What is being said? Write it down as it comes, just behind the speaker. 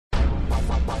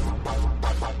Hello,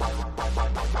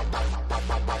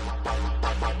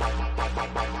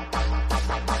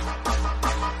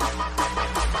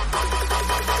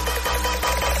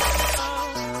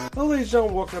 ladies and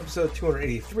gentlemen, welcome to episode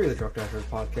 283 of the Drunk Dashers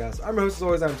podcast. I'm your host, as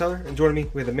always, I'm Tyler, and joining me,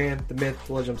 we have the man, the myth,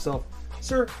 the legend himself,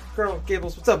 Sir Colonel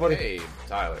Gables. What's up, buddy? Hey,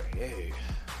 Tyler. Hey,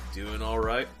 doing all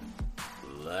right?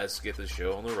 Let's get the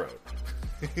show on the road.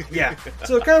 Yeah,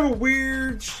 so kind of a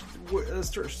weird show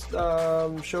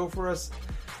for us.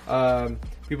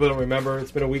 People don't remember.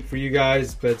 It's been a week for you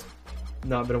guys, but it's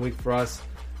not been a week for us.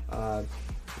 I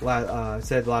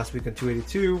said last week on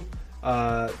 282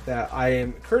 that I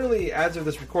am currently, as of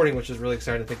this recording, which is really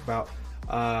exciting to think about,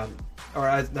 or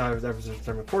as not as of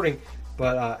I'm recording,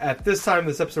 but at this time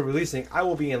this episode releasing, I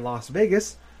will be in Las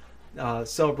Vegas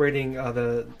celebrating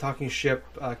the Talking Ship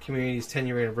community's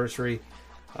 10-year anniversary.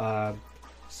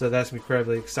 So that's going to be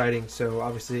incredibly exciting. So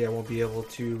obviously I won't be able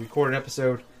to record an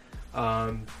episode.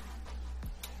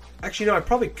 Actually, no, I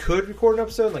probably could record an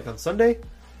episode like on Sunday,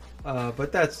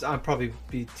 but I'd probably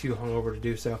be too hungover to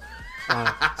do so.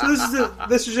 So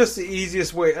this is just the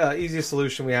easiest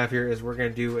solution we have here is we're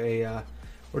going to do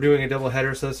we're doing a double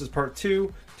header. So this is part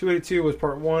 2. 282 was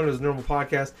part 1. It was a normal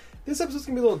podcast. This episode's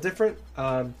going to be a little different.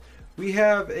 We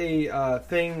have a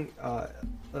thing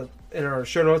in our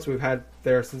show notes we've had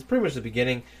there since pretty much the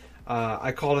beginning.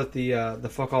 I called it the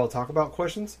fuck all to talk about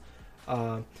questions.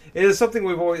 It is something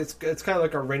we've always, it's kind of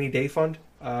like our rainy day fund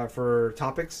for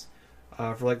topics.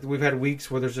 For like we've had weeks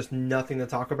where there's just nothing to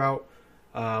talk about.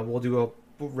 We'll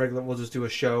just do a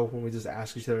show when we just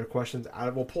ask each other questions.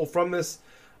 We'll pull from this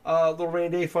little rainy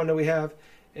day fund that we have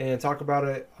and talk about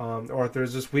it. Or if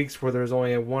there's just weeks where there's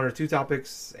only 1 or 2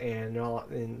 topics and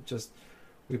just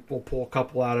we'll pull a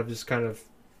couple out of just kind of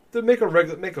to make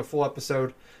a full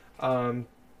episode.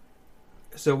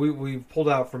 So we've pulled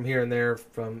out from here and there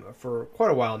for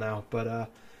quite a while now. But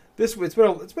it's been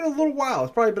a little while.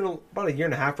 It's probably been about a year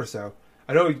and a half or so.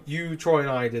 I know you, Troy, and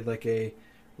I did like a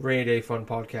rainy day fun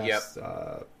podcast.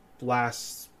 Yep.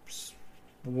 Last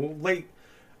late,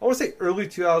 I want to say early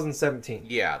 2017.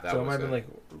 Yeah, that so was it might have been like,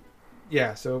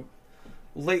 yeah, so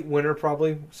late winter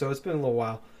probably. So it's been a little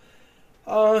while.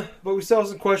 But we still have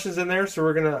some questions in there, so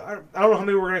we're gonna. I don't know how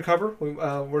many we're gonna cover.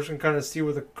 We're just gonna kind of see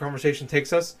where the conversation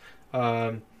takes us.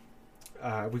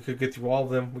 We could get through all of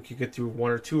them. We could get through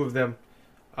 1 or 2 of them.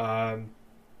 But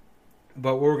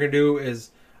what we're gonna do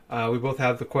is we both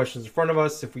have the questions in front of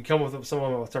us. If we come with some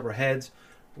of them off the top of our heads,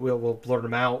 we'll blurt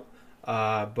them out.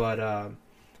 But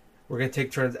we're gonna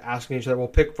take turns asking each other. We'll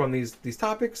pick from these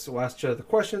topics. We'll ask each other the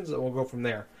questions, and we'll go from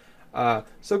there.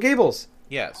 So Gables.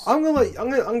 Yes. I'm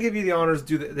gonna give you the honors.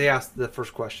 They ask the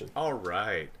first question. All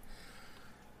right.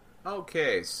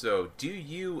 Okay, so do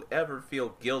you ever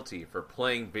feel guilty for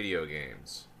playing video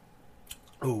games?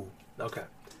 Ooh, okay.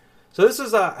 So this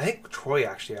is I think Troy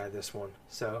actually had this one.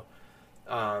 So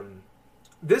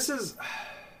this is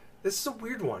a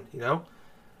weird one, you know,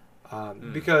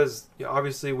 because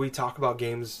obviously we talk about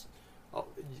games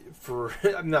for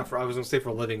I was gonna say for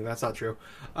a living. That's not true,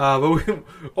 but we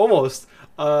almost.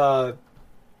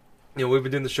 We've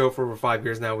been doing the show for over 5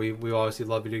 years now. We obviously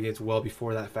love video games well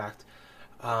before that fact.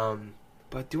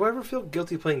 But do I ever feel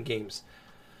guilty playing games?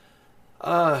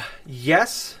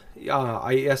 Yes.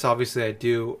 Yes, obviously I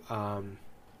do.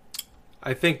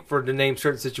 I think to name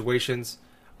certain situations,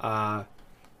 definitely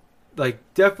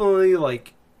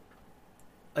like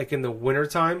in the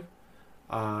wintertime,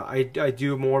 I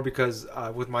do more because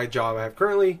with my job I have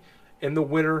currently in the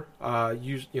winter,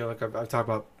 like I've talked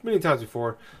about many times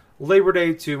before, Labor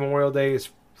Day to Memorial Day is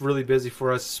really busy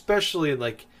for us, especially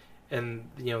in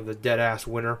the dead ass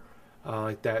winter,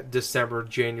 like that December,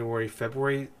 January,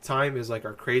 February time is like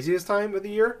our craziest time of the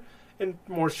year, and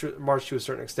March to a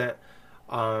certain extent.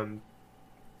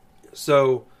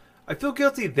 So I feel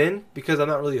guilty then because I'm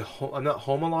not really home. I'm not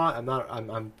home a lot.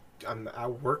 I'm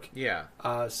at work. Yeah.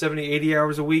 70, 80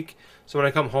 hours a week. So when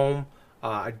I come home,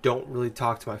 I don't really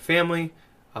talk to my family.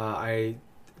 I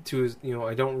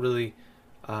don't really.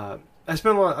 I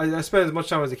spend as much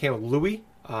time as I can with Louie,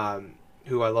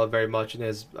 who I love very much and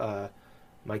is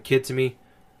my kid to me.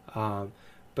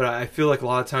 But I feel like a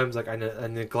lot of times like I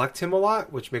neglect him a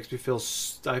lot, which makes me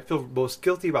I feel most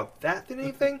guilty about that than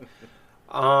anything.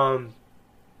 Or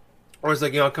it's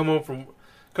like, I come home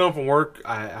from work.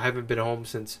 I haven't been home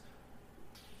since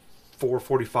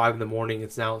 4:45 in the morning.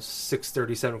 It's now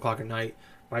 6:30, 7 o'clock at night.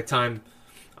 By the time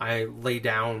I lay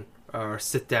down or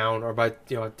sit down or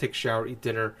take a shower, eat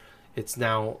dinner, it's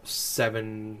now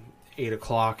 7, 8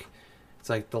 o'clock. It's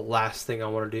like the last thing I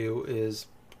want to do is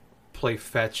play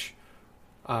fetch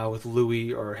with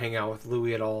Louie or hang out with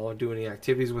Louie at all or do any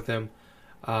activities with him.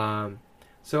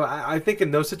 So I think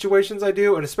in those situations I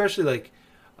do, and especially like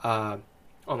on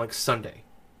like Sunday,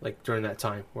 like during that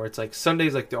time where it's like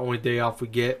Sunday's like the only day off we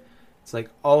get. It's like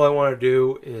all I want to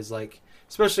do is like,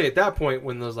 especially at that point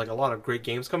when there's like a lot of great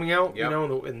games coming out, Yep. you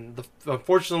know,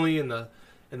 unfortunately in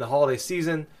the holiday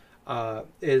season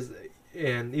is,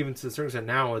 and even to a certain extent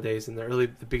nowadays in the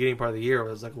beginning part of the year,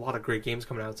 there's like a lot of great games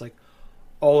coming out. It's like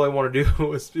all I want to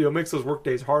do is, you know, makes those work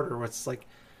days harder. Where it's like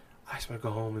I just want to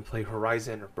go home and play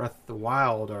Horizon or Breath of the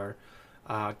Wild or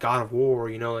God of War.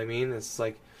 You know what I mean? It's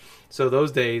like, so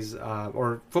those days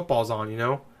or football's on. You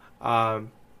know,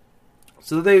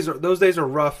 so those days are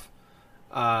rough.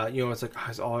 You know, it's like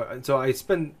and so I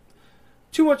spend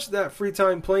too much of that free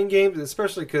time playing games,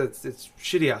 especially because it's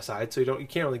shitty outside. So you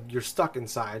can't really, you're stuck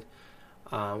inside,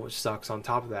 which sucks. On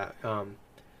top of that,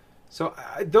 so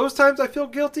those times I feel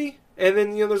guilty. And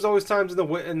then, you know, there's always times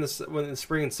in the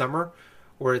spring and summer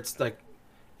where it's like,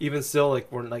 even still,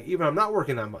 like when like even I'm not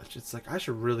working that much, it's like I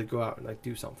should really go out and like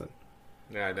do something.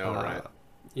 Yeah, I know, right?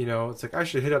 You know, it's like I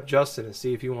should hit up Justin and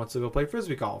see if he wants to go play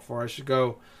frisbee golf, or I should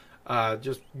go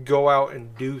just go out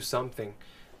and do something.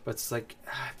 But it's like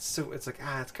it's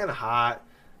kind of hot.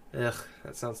 Ugh,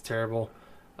 that sounds terrible.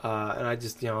 And I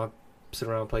just, you know, sit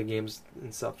around and play games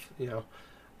and stuff. You know.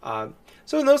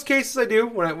 So in those cases, I do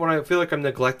when I feel like I'm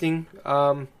neglecting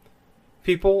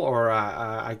people, or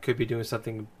I could be doing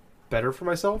something better for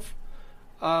myself.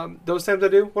 Those times I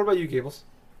do. What about you, Gables?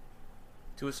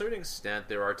 To a certain extent,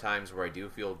 there are times where I do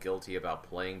feel guilty about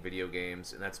playing video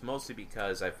games, and that's mostly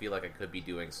because I feel like I could be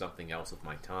doing something else with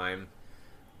my time.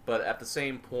 But at the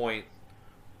same point,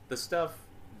 the stuff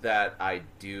that I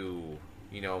do,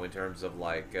 you know, in terms of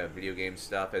like video game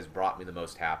stuff, has brought me the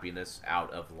most happiness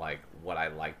out of like what I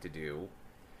like to do.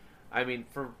 I mean,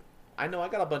 I know I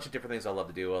got a bunch of different things I love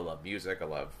to do. I love music. I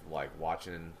love like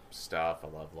watching stuff. I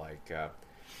love like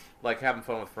having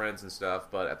fun with friends and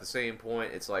stuff. But at the same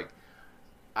point, it's like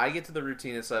I get to the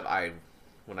routine and stuff.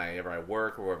 Whenever I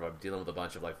work or if I'm dealing with a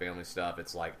bunch of like family stuff,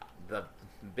 it's like the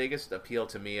biggest appeal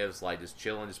to me is like just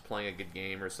chilling, just playing a good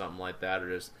game or something like that,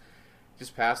 or just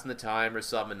passing the time or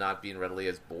something and not being readily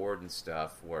as bored and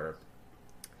stuff, where,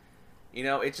 you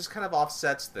know, it just kind of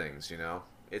offsets things, you know?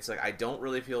 It's like I don't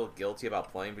really feel guilty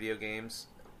about playing video games,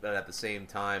 but at the same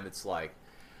time, it's like,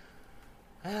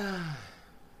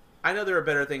 I know there are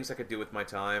better things I could do with my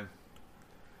time,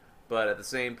 but at the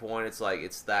same point, it's like,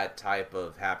 it's that type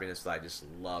of happiness that I just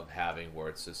love having, where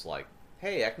it's just like,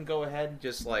 hey, I can go ahead and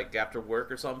just like, after work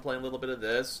or something, play a little bit of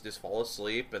this, just fall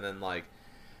asleep, and then like,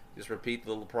 just repeat the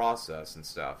little process and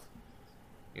stuff,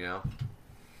 you know?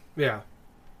 Yeah.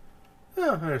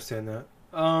 Yeah, I understand that.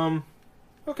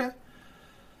 Okay.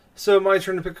 So my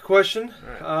turn to pick a question.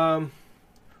 Right.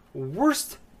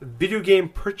 Worst video game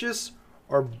purchase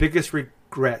or biggest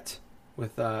regret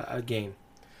with a game,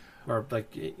 or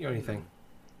like, you know, anything.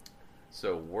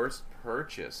 So worst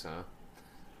purchase, huh?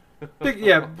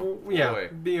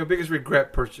 Biggest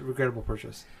regrettable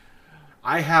purchase.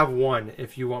 I have one.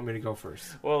 If you want me to go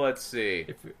first. Well, let's see.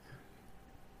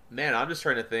 Man, I'm just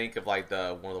trying to think of like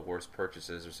one of the worst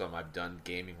purchases or something I've done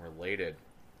gaming related.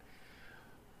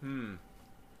 You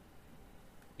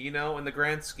know, in the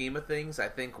grand scheme of things, I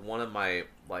think one of my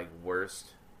like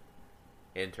worst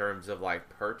in terms of like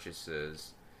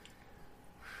purchases.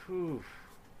 Whew.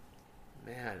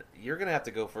 Man, you're gonna have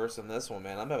to go first on this one,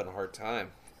 man. I'm having a hard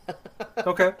time.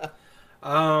 Okay.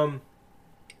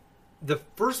 The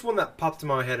first one that popped in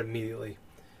my head immediately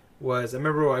was, I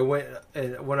remember I went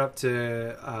up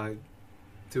to a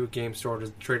game store to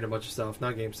trade in a bunch of stuff.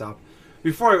 Not GameStop.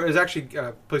 Before, it was actually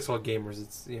a place called Gamers.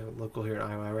 It's, you know, local here in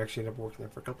Iowa. I actually ended up working there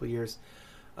for a couple of years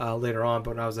later on.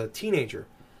 But when I was a teenager,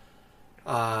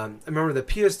 I remember the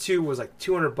PS2 was like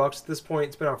 $200 at this point.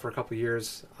 It's been out for a couple of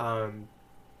years. And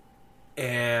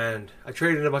I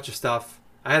traded in a bunch of stuff.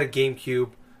 I had a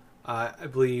GameCube, I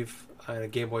believe, and a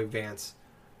Game Boy Advance.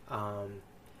 And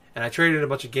I traded in a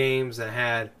bunch of games that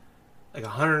had like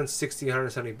 $160,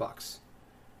 $170.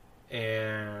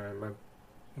 And my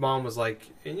mom was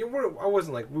like, and we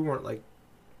weren't like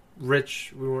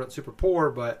rich, we weren't super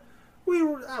poor, but we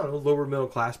were, I don't know, lower middle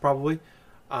class probably.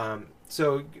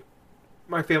 So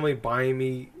my family buying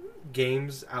me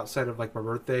games outside of like my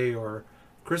birthday or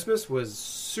Christmas was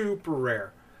super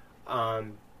rare. I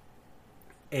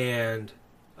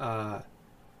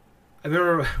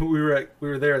remember we were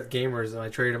there at Gamers, and I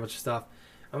traded a bunch of stuff.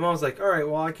 My mom was like, "All right,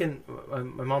 well, I can."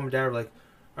 My mom and dad were like,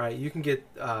 "All right, you can get.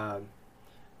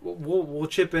 We'll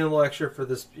chip in a little extra for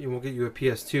this. And we'll get you a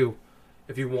PS2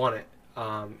 if you want it,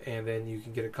 and then you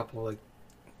can get a couple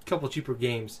cheaper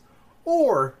games,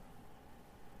 or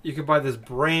you can buy this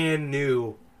brand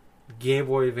new Game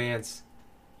Boy Advance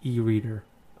e-reader."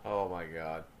 Oh my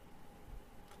god.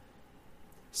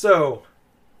 So,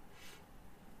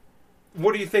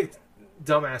 what do you think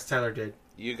dumbass Tyler did?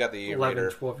 You got the 11,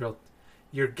 e-reader. 12-year-old.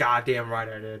 You're goddamn right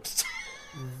I did.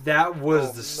 That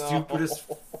was the stupidest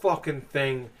fucking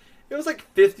thing. It was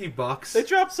like $50. They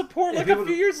dropped support like people- a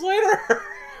few years later.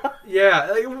 Yeah,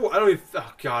 like, I don't even.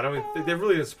 Oh god, I don't even, they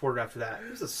really didn't support it after that. It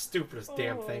was the stupidest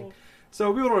damn thing.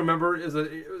 So people don't remember. It was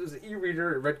an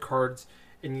e-reader. It read cards,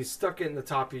 and you stuck it in the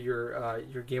top of your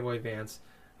Game Boy Advance.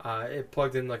 It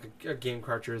plugged in like a game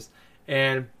cartridge,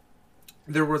 and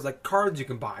there was like cards you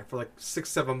can buy for like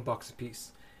 $6-7 a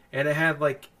piece, and it had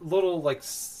like little like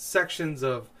sections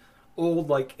of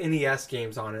old like NES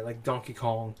games on it, like Donkey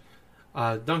Kong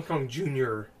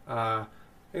Jr.,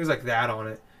 things like that on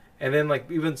it. And then, like,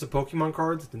 even some Pokemon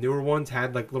cards, the newer ones,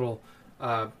 had, like, little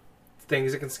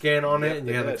things that can scan on it. And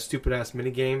you had, like, stupid-ass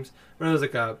mini-games. When it was,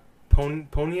 like, a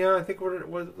Ponia, I think, what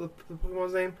was the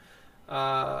Pokemon's name?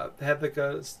 It had, like,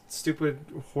 a stupid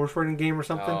horse riding game or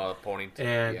something. Oh, Pony.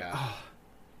 And, yeah.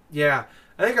 Yeah.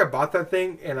 I think I bought that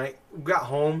thing, and I got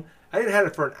home. I didn't have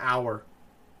it for an hour.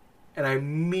 And I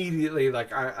immediately,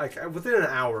 within an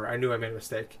hour, I knew I made a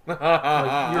mistake. Like,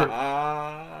 you're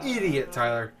an idiot,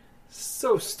 Tyler.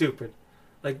 So stupid.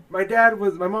 Like, my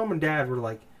mom and dad were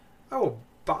like, I will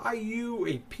buy you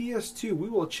a PS2. We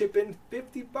will chip in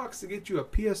 $50 to get you a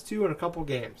PS2 and a couple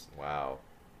games. Wow.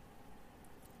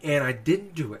 And I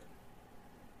didn't do it.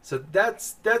 So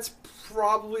that's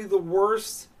probably the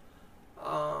worst.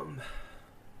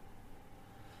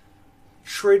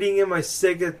 Trading in my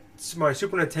Super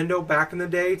Nintendo back in the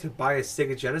day to buy a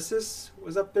Sega Genesis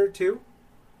was up there too.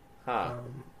 Huh.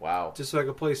 Wow. Just so I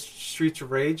could play Streets of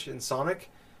Rage and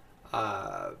Sonic.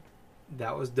 That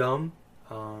was dumb.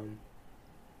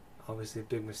 Obviously a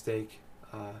big mistake.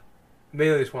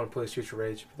 Mainly just want to play Streets of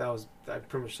Rage, but I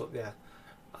pretty much, yeah.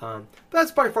 But that's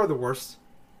by far the worst.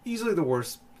 Easily the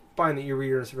worst. Buying the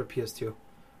e-reader instead of a PS2.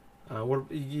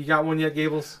 You got one yet,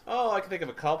 Gables? Oh, I can think of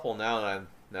a couple now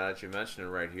that you mention it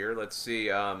right here. Let's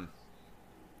see.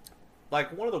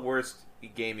 Like, one of the worst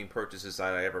gaming purchases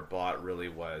that I ever bought really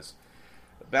was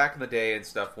back in the day and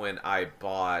stuff when I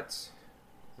bought,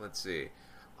 let's see,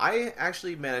 I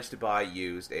actually managed to buy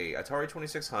used a Atari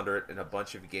 2600 and a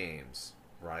bunch of games,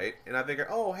 right? And I figured,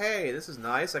 oh hey, this is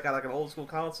nice, I got like an old school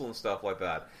console and stuff like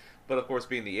that. But of course,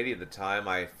 being the idiot at the time,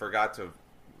 I forgotten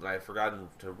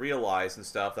to realize and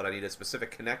stuff that I needed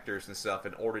specific connectors and stuff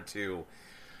in order to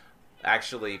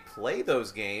actually play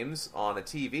those games on a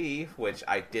TV, which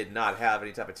I did not have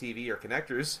any type of TV or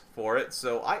connectors for it,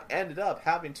 so I ended up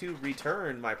having to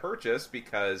return my purchase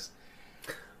because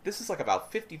this is like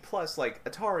about 50 plus like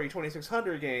Atari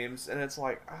 2600 games, and it's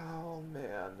like, oh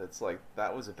man, it's like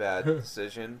that was a bad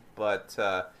decision. But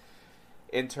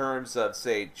in terms of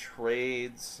say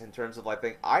trades, in terms of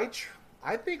like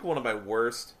I think one of my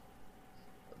worst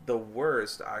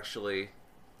actually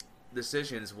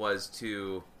decisions was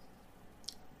to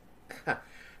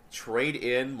trade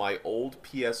in my old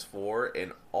PS4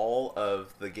 and all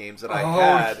of the games that I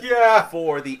had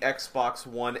for the Xbox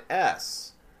One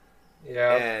S.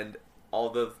 Yeah. And all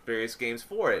the various games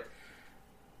for it.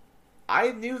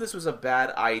 I knew this was a bad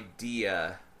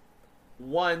idea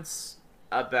once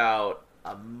about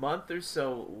a month or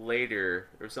so later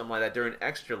or something like that during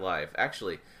Extra Life.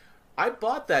 Actually, I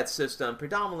bought that system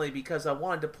predominantly because I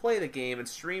wanted to play the game and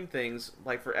stream things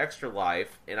like for Extra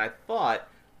Life, and I thought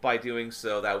by doing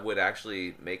so that would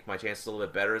actually make my chances a little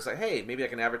bit better. It's like, hey, maybe I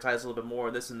can advertise a little bit more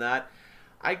and this and that.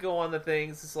 I go on the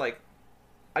things, it's like,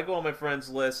 I go on my friends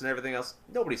list and everything else.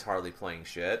 Nobody's hardly playing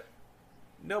shit.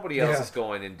 Nobody else is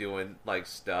going and doing like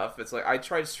stuff. It's like I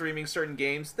tried streaming certain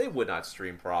games, they would not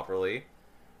stream properly.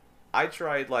 I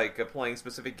tried like playing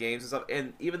specific games and stuff,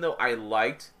 and even though I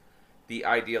liked the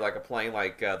idea like of playing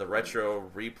like the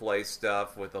retro replay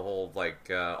stuff with the whole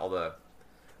like all the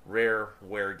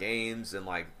rareware games, and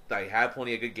like I had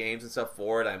plenty of good games and stuff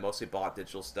for it. I mostly bought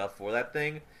digital stuff for that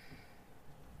thing.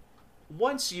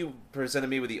 Once you presented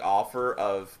me with the offer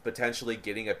of potentially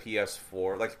getting a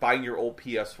PS4, like buying your old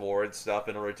PS4 and stuff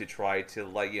in order to try to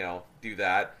like, you know, do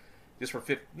that just for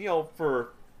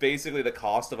for basically the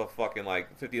cost of a fucking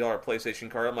like $50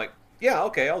 PlayStation card, I'm like, yeah,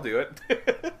 okay, I'll do it.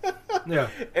 Yeah.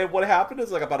 And what happened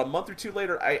is like about a month or two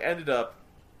later, I ended up,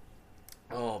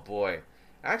 oh boy,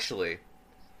 actually,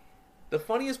 the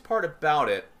funniest part about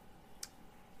it,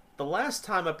 the last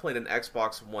time I played an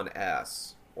Xbox One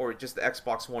S, or just the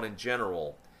Xbox One in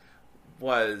general,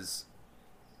 was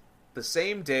the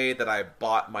same day that I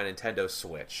bought my Nintendo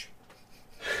Switch.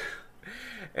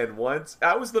 And once,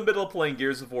 I was in the middle of playing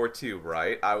Gears of War 2,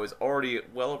 right? I was already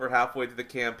well over halfway through the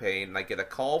campaign, and I get a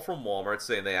call from Walmart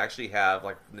saying they actually have,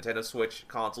 like, Nintendo Switch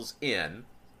consoles in.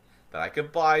 that I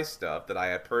could buy stuff that I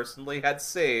had personally had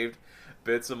saved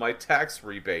bits of my tax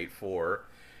rebate for.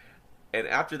 And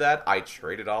after that, I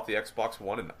traded off the Xbox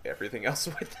One and everything else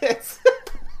with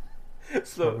it.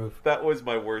 So that was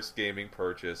my worst gaming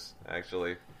purchase,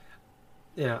 actually.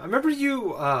 Yeah, I remember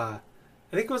you. I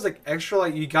think it was like Extra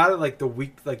Life. You got it like the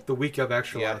week of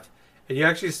Extra Life, and you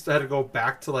actually had to go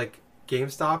back to like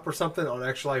GameStop or something on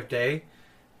Extra Life Day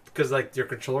because like your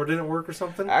controller didn't work or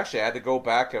something. Actually, I had to go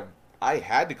back. I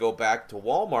had to go back to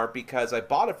Walmart because I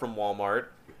bought it from Walmart,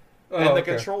 and the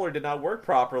controller did not work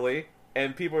properly.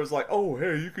 And people was like, "Oh,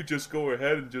 hey, you could just go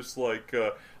ahead and just like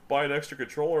buy an extra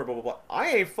controller." Blah blah blah. I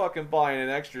ain't fucking buying an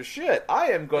extra shit. I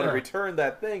am going to return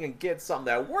that thing and get something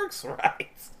that works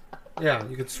right. Yeah,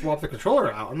 you could swap the controller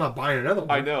out. I'm not buying another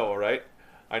one. I know, right?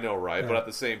 Yeah. But at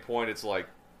the same point, it's like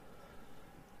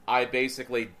I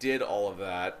basically did all of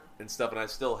that and stuff, and I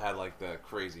still had like the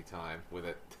crazy time with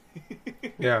it.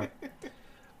 Yeah.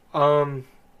 On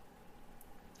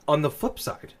the flip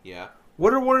side, yeah.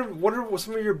 What are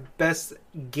some of your best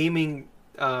gaming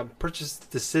purchase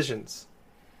decisions?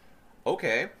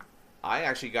 Okay, I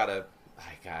actually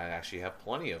have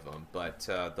plenty of them, but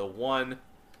the one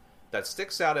that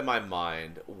sticks out in my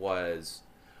mind was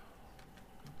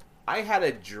I had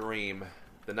a dream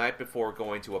the night before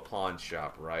going to a pawn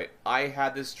shop, right? I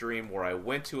had this dream where I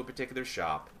went to a particular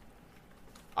shop.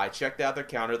 I checked out their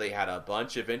counter. They had a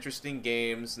bunch of interesting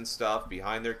games and stuff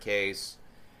behind their case.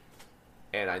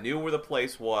 And I knew where the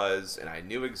place was, and I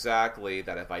knew exactly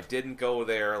that if I didn't go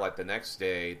there, like, the next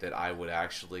day, that I would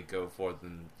actually go for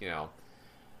them,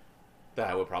 that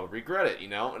I would probably regret it,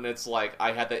 And it's like,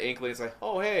 I had the inkling, it's like,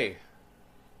 oh, hey,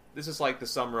 this is like the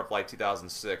summer of, like,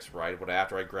 2006, right?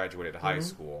 After I graduated high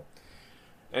school.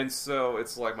 And so,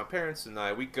 it's like, my parents and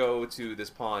I, we go to this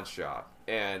pawn shop.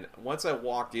 And once I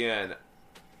walk in,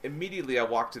 immediately I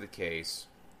walk to the case,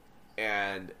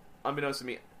 and unbeknownst to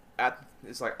me,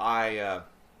 I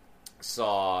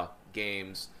saw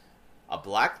games, a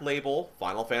Black Label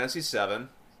Final Fantasy VII,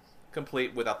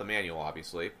 complete without the manual,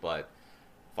 obviously, but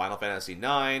Final Fantasy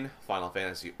IX, Final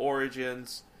Fantasy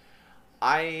Origins.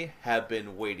 I have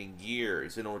been waiting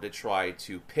years in order to try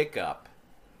to pick up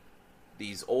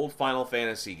these old Final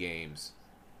Fantasy games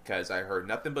because I heard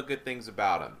nothing but good things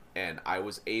about them, and I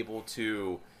was able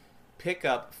to pick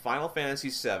up Final Fantasy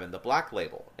VII, the Black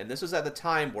Label, and this was at the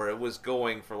time where it was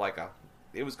going for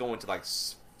it was going to like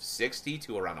 $60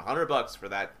 to around $100 for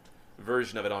that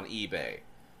version of it on eBay.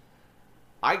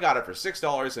 I got it for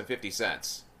 $6.50.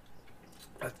 That's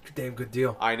a damn good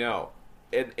deal. I know,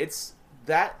 and it's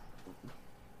that.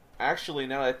 Actually,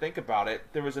 now that I think about it,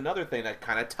 there was another thing that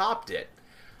kind of topped it,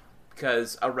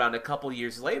 because around a couple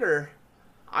years later,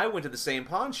 I went to the same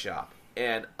pawn shop.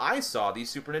 And I saw these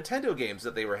Super Nintendo games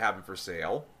that they were having for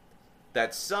sale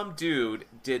that some dude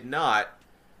did not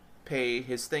pay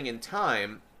his thing in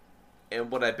time.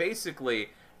 And what I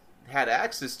basically had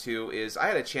access to is I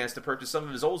had a chance to purchase some of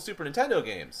his old Super Nintendo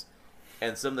games.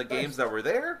 And some of the games that were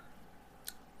there,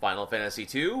 Final Fantasy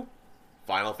II,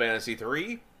 Final Fantasy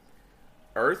III,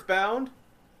 Earthbound,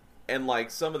 and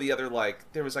like some of the other,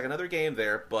 there was like another game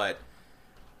there, but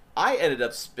I ended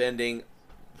up spending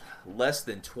less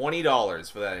than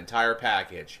 $20 for that entire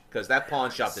package because that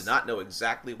pawn shop did not know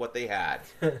exactly what they had,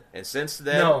 and since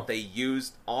then they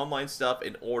used online stuff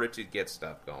in order to get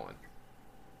stuff going.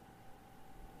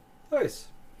 Nice.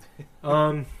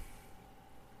 That's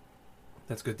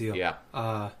a good deal. Yeah.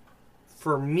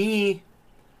 For me,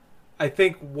 I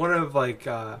think one of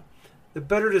the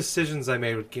better decisions I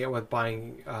made with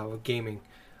buying with gaming.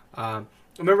 I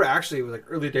remember actually it was like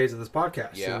early days of this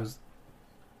podcast. Yeah. It was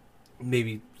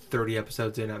maybe 30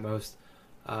 episodes in at most.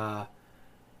 I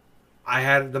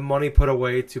had the money put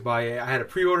away to buy I had a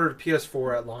pre-ordered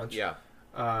PS4 at launch. Yeah.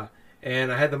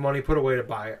 And I had the money put away to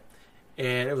buy it.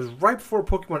 And it was right before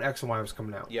Pokemon X and Y was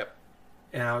coming out. Yep.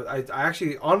 And I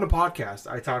actually, on the podcast,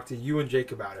 I talked to you and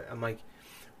Jake about it. I'm like,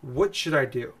 what should I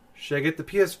do? Should I get the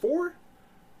PS4?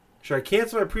 Should I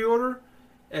cancel my pre-order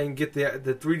and get the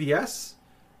 3DS?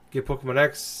 Get Pokemon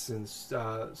X and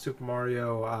Super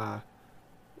Mario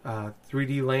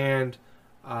 3D Land,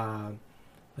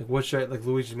 what should I,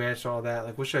 Luigi's Mansion, all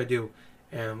that, what should I do?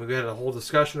 And we had a whole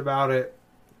discussion about it,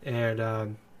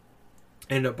 and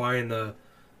ended up buying the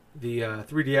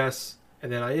 3DS,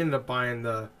 and then I ended up buying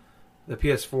the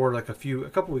PS4 a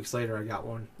couple weeks later. I got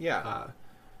one. Yeah.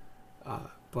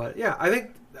 But yeah, I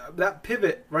think that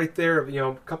pivot right there,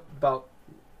 about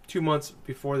 2 months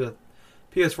before the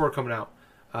PS4 coming out.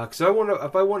 Because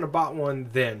if I wouldn't have bought one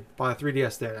then, bought a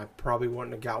 3DS then, I probably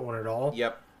wouldn't have got one at all.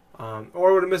 Yep. Or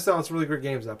I would have missed out on some really great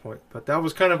games at that point. But that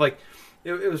was kind of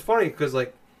it was funny because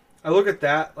I look at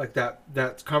that like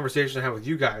that conversation I had with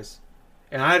you guys,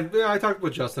 and I talked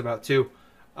with Justin about it too,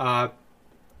 but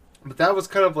that was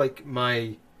kind of like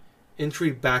my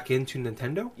entry back into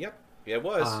Nintendo. Yep, yeah, it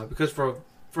was Because for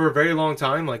a very long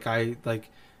time, I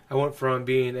went from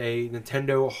being a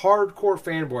Nintendo hardcore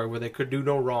fanboy where they could do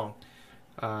no wrong.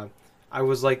 I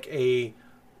was like a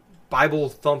Bible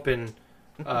thumping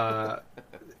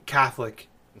Catholic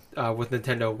with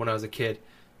Nintendo when I was a kid.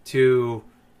 To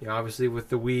obviously with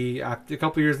the Wii, after a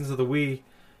couple years into the Wii,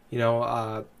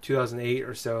 2008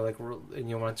 or so,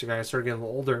 once I started getting a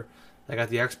little older, I got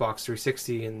the Xbox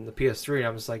 360 and the PS3, and I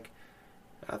was like,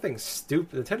 that thing's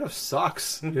stupid. Nintendo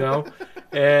sucks, and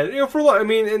for a lot. I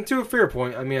mean, and to a fair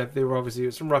point, I mean, there were obviously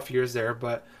some rough years there,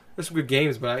 but there's some good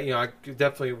games. But I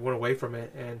definitely went away from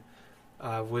it, and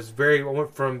I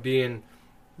went from being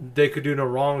they could do no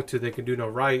wrong to they could do no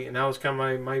right, and that was kind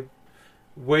of my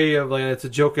way of it's a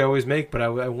joke I always make, but I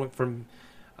went from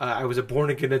I was a born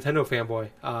again Nintendo fanboy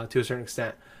to a certain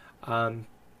extent, and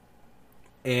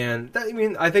that, I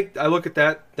mean, I think I look at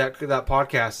that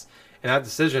podcast and that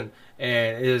decision,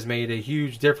 and it has made a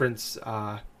huge difference,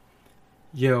 with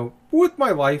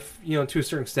my life, to a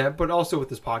certain extent, but also with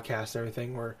this podcast and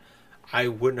everything, where I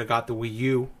wouldn't have got the Wii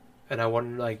U, and I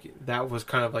wouldn't that was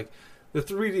kind of the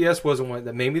 3DS wasn't one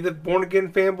that made me the born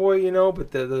again fanboy,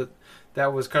 but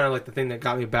that was kind of the thing that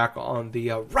got me back on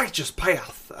the righteous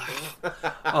path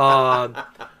of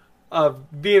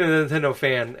being a Nintendo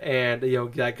fan, and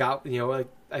I got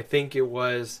I think it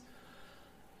was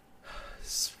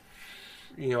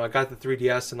I got the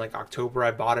 3DS in October.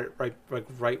 I bought it right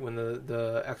when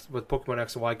with Pokemon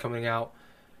X and Y coming out,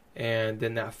 and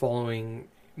then that following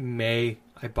May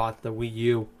I bought the Wii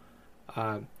U.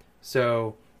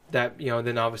 So that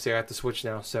then obviously I got the Switch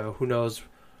now. So who knows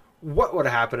what would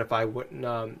have happened if I wouldn't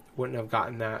have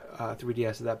gotten that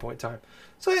 3DS at that point in time.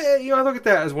 So I look at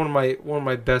that as one of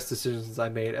my best decisions I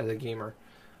made as a gamer,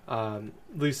 at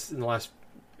least in the last.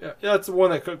 That's the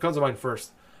one that comes to mind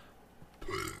first.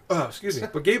 Oh, excuse me.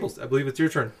 But Gables, I believe it's your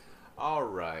turn. All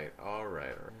right.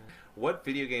 What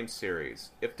video game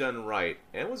series, if done right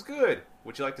and was good,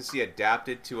 would you like to see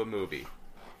adapted to a movie?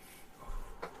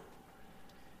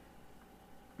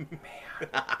 Man.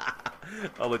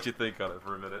 I'll let you think on it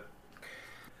for a minute.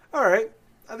 All right.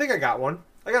 I think I got one.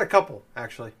 I got a couple,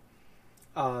 actually.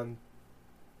 One.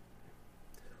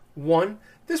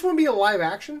 This wouldn't be a live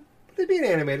action, but it'd be an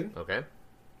animated. Okay.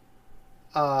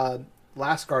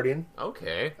 Last Guardian.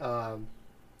 Okay.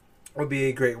 Would be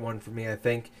a great one for me, I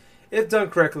think. If done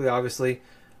correctly, obviously.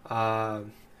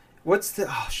 What's the...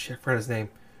 Oh, shit, I forgot his name.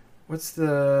 What's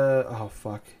the... Oh,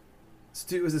 fuck.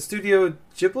 Was it Studio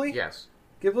Ghibli? Yes.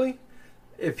 Ghibli?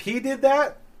 If he did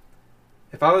that,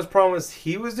 if I was promised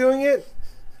he was doing it,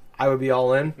 I would be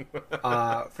all in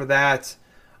for that.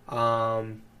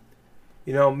 Metal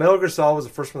Gear Solid was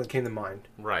the first one that came to mind.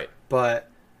 Right. But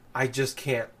I just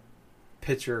can't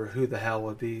picture who the hell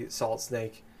would be Solid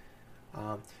Snake.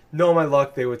 No, my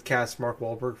luck, they would cast Mark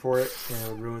Wahlberg for it, and it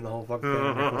would ruin the whole fucking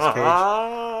thing. Nicolas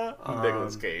Cage.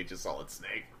 Nicolas Cage is Solid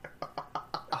Snake.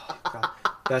 Oh, God.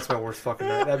 That's my worst fucking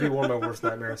night. That'd be one of my worst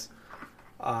nightmares.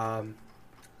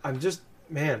 I'm just,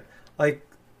 man,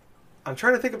 I'm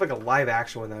trying to think of a live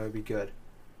action one that would be good.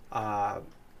 What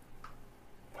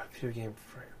video game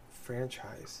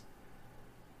franchise?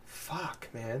 Fuck,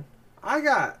 man. I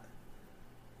got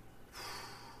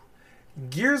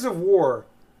Gears of War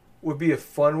would be a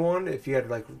fun one if you had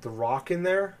The Rock in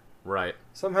there. Right.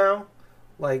 Somehow.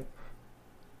 I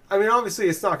mean, obviously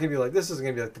it's not going to be this isn't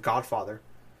going to be The Godfather.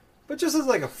 But just as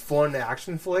a fun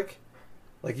action flick.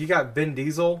 You got Vin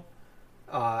Diesel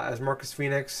as Marcus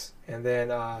Phoenix, and then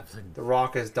The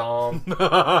Rock as Dom.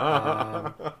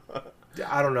 I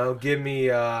don't know. Give me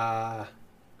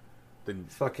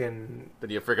fucking.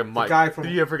 Then you freaking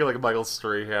Michael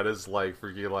Strahan as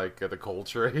freaking the Coal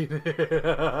Train.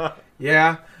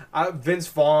 Yeah, Vince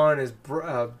Vaughn is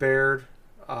Baird.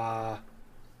 I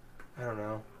don't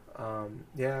know.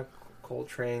 Yeah, Coal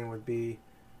Train would be.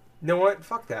 You know what?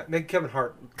 Fuck that. Make Kevin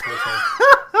Hart Coal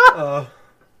Train.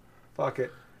 Fuck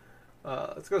it.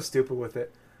 Let's go stupid with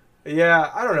it. Yeah,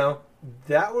 I don't know.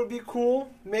 That would be cool.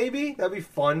 Maybe that'd be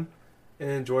fun and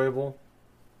enjoyable.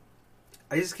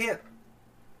 I just can't.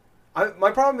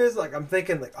 My problem is I'm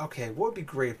thinking okay, what would be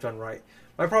great if done right?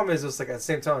 My problem is just at the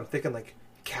same time I'm thinking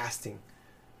casting,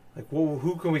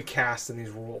 who can we cast in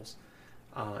these roles?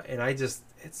 And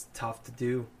it's tough to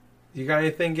do. You got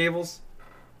anything, Gables?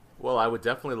 Well, I would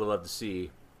definitely love to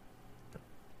see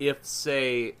if,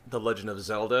 say, The Legend of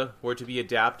Zelda were to be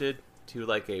adapted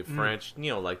to a French,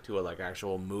 to a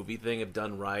actual movie thing, if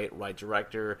done right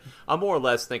director. I'm more or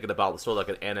less thinking about sort of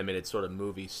an animated sort of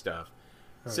movie stuff.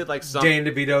 Sid like some. Dan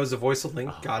DeVito is the voice of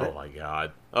Link. Got it. Oh my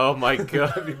god. Oh my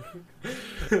god.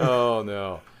 Oh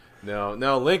no.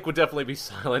 No, Link would definitely be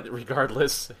silent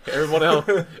regardless.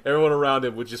 Everyone around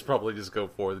him would just probably just go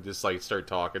forward and just like start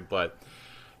talking. But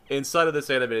inside of this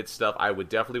animated stuff, I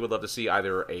would love to see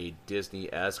either a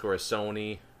Disney-esque or a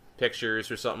Sony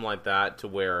Pictures or something like that, to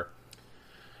where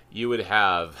you would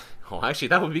have. Oh, actually,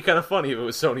 that would be kind of funny if it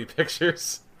was Sony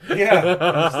Pictures. Yeah,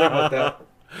 I was thinking about that.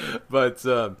 But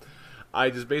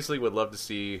I just basically would love to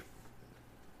see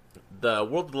the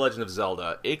World of the Legend of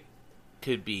Zelda. It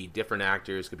could be different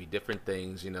actors, could be different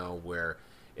things, where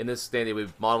in this stand it would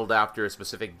be modeled after a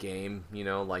specific game,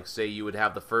 like say you would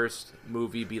have the first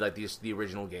movie be like the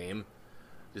original game,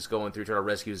 just going through trying to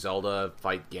rescue Zelda,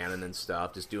 fight Ganon and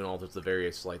stuff, just doing all sorts of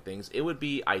various like things. It would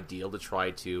be ideal to try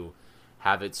to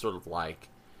have it sort of like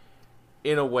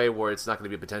in a way where it's not going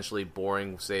to be potentially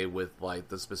boring, say with like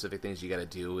the specific things you got to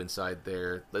do inside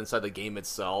the game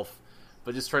itself,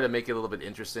 but just try to make it a little bit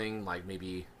interesting, like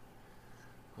maybe.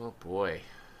 Oh boy.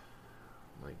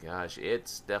 My gosh.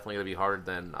 It's definitely going to be harder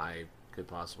than I could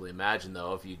possibly imagine,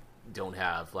 though, if you don't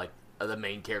have, like, the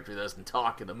main character that doesn't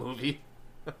talk in the movie.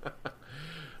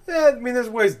 Yeah, I mean, there's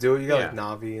ways to do it. You got, like,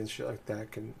 Navi and shit like that.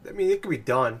 It could be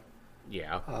done.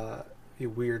 Yeah. Be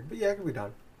weird, but yeah, it could be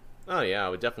done. Oh, yeah, I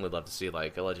would definitely love to see,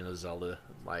 like, a Legend of Zelda,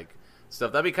 like,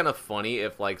 stuff. That'd be kind of funny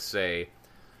if, like, say,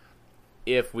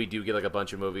 if we do get, like, a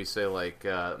bunch of movies, say, like,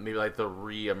 maybe, like, the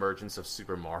re-emergence of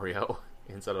Super Mario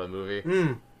inside of a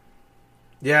movie.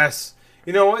 Yes.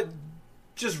 You know what?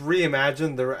 Just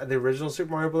reimagine the original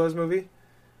Super Mario Bros. Movie.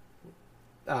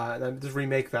 And just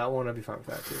remake that one. I'd be fine with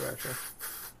that too, actually.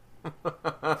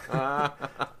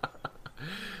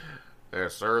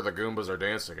 Yes, sir. The Goombas are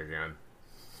dancing again.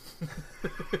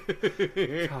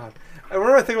 God.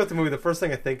 Whenever I think about the movie, the first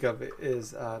thing I think of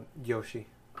is Yoshi.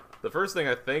 The first thing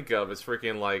I think of is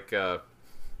freaking like... oh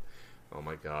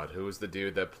my god. Who was the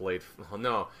dude that played... Oh,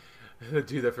 no. The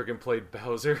dude that freaking played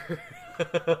Bowser.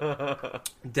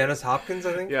 Dennis Hopkins,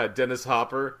 I think? Yeah, Dennis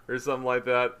Hopper or something like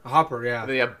that. Hopper, yeah. And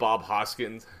then you have Bob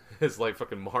Hoskins as like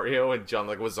fucking Mario and John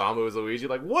Leguizamo as Luigi.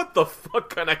 Like, what the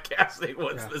fuck kind of casting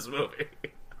was this movie?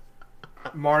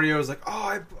 Mario's like,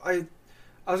 oh, I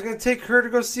was going to take her to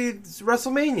go see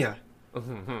WrestleMania.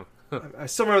 I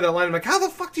still remember that line. I'm like, how the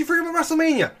fuck do you forget about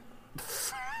WrestleMania?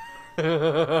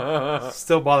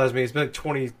 Still bothers me. It's been like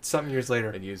 20-something years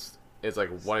later. And it's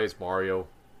like, why is Mario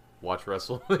watch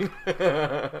wrestling?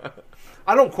 I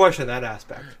don't question that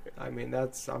aspect. I mean,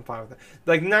 I'm fine with that.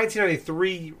 Like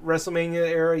 1993 WrestleMania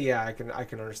era, yeah, I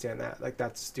can understand that. Like,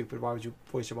 that's stupid. Why would you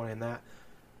waste your money on that?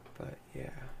 But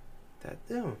yeah,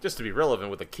 just to be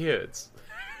relevant with the kids.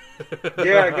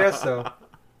 Yeah, I guess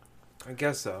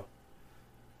so.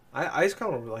 I just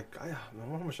kind of like, I don't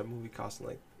know how much that movie costs on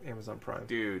like Amazon Prime,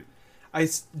 dude.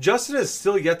 Justin is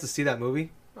still yet to see that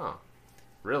movie. Oh.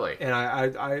 Really? And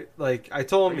I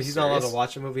told him he's not allowed to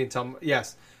watch a movie and tell him.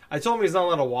 Yes, I told him he's not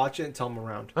allowed to watch it and tell him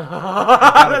around.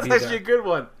 That's actually a good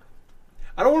one.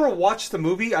 I don't want to watch the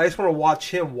movie. I just want to watch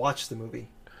him watch the movie.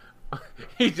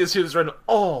 He was running.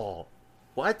 Oh,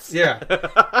 what? Yeah.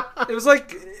 It was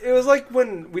like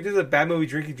when we did the Bad Movie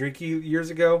Drinky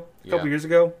years ago, a couple years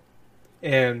ago,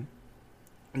 and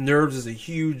Nerves is a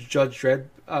huge Judge Dredd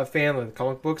fan of the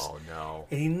comic books. Oh no!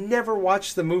 And he never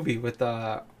watched the movie with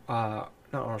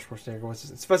not Arnold Schwarzenegger, what's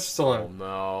his name? Sylvester Stallone. Oh,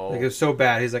 no. Like, it was so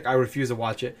bad. He's like, I refuse to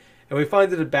watch it. And we finally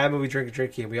did a Bad Movie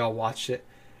Drinky, and we all watched it.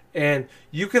 And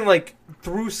you can, like,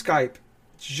 through Skype,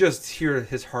 just hear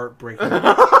his heart breaking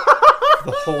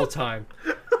the whole time.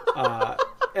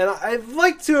 And I'd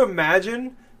like to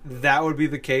imagine that would be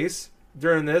the case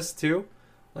during this, too.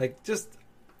 Like, just,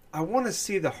 I want to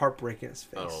see the heartbreak in his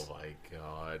face. Oh, my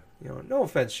God. No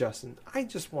offense, Justin. I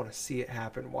just want to see it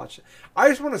happen. Watch it. I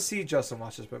just want to see Justin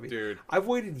watch this movie. Dude. I've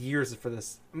waited years for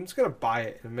this. I'm just going to buy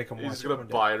it and make him watch it. He's going to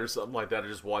buy it or something like that, or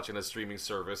just watching a streaming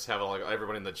service, having like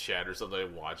everyone in the chat or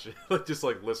something watch it. Just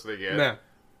like listening in. Man.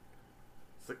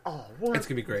 It's like, oh, what? It's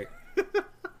going to be great.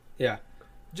 Yeah.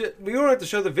 We don't have to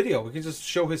show the video. We can just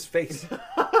show his face. Put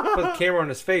the camera on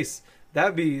his face.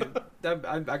 I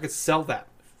could sell that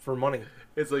for money.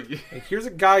 It's like here's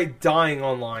a guy dying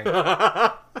online.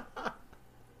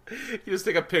 You just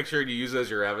take a picture and you use it as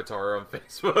your avatar on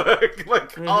Facebook.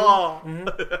 Like, oh.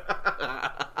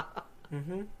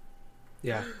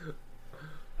 Yeah.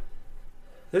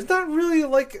 There's not really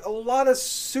like a lot of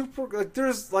super like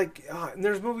there's like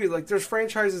there's movies like there's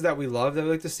franchises that we love that we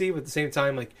like to see, but at the same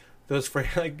time like those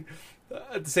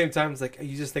at the same time it's like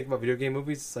you just think about video game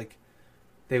movies, it's like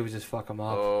they would just fuck them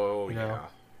up. Oh, you know?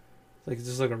 Like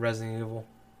just like a Resident Evil.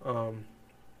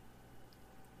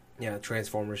 Yeah,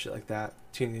 Transformers, shit like that.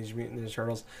 Teenage Mutant Ninja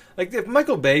Turtles. Like, if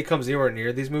Michael Bay comes anywhere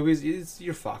near these movies,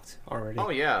 you're fucked already. Oh,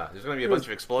 yeah. There's going to be a bunch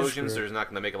of explosions. screwed. There's not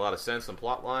going to make a lot of sense in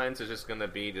plot lines. It's just going to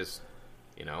be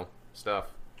stuff.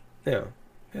 Yeah.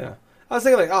 Yeah. I was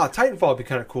thinking, like, Titanfall would be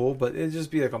kind of cool, but it'd just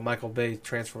be like a Michael Bay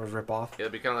Transformers ripoff.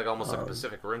 It'd be kind of like almost like a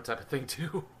Pacific Rim type of thing,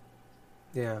 too.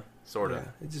 Yeah. Sort of. Yeah,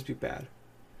 it'd just be bad.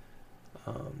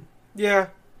 Yeah.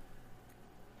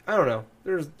 I don't know.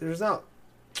 There's not...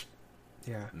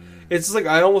 Yeah. It's just like,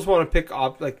 I almost want to pick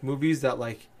up, like, movies that,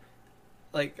 like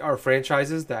are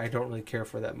franchises that I don't really care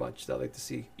for that much, that I like to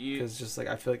see. Because just, like,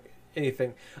 I feel like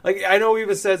anything... Like, I know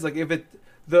even says, like, if it...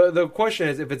 The question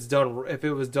is if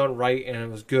it was done right and it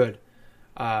was good.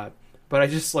 But I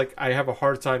just, like, I have a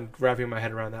hard time wrapping my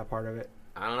head around that part of it.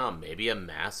 I don't know. Maybe a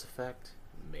Mass Effect?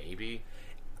 Maybe.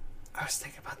 I was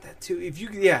thinking about that, too. If you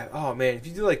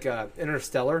do, like,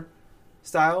 Interstellar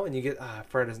style, and you get I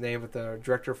forgot his name, but the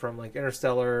director from like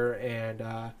Interstellar and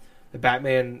the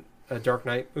Batman Dark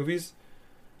Knight movies,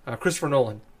 Christopher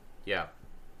Nolan. Yeah.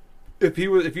 If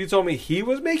you told me he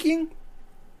was making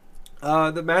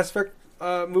the Mass Effect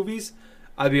movies,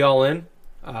 I'd be all in.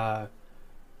 But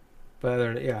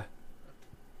other than, yeah,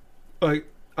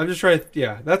 like I'm just trying to,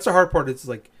 yeah, that's the hard part. It's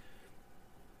like,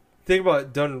 think about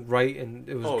it done right and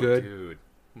it was good. Dude.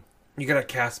 You gotta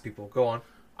cast people. Go on.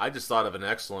 I just thought of an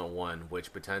excellent one,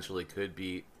 which potentially could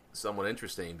be somewhat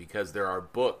interesting because there are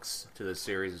books to this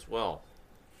series as well.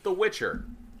 The Witcher,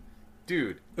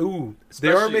 dude. Ooh, they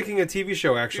are making a TV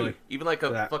show actually. Dude, even like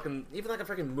a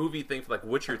freaking movie thing for like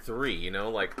Witcher 3. You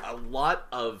know, like a lot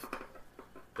of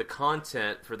the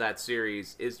content for that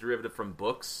series is derivative from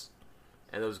books,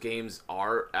 and those games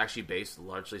are actually based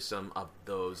largely some of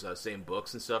those same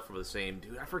books and stuff from the same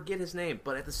dude. I forget his name,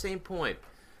 but at the same point.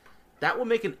 That would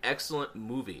make an excellent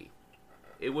movie.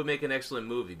 It would make an excellent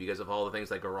movie because of all the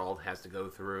things like Geralt has to go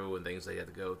through and things they have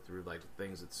to go through, like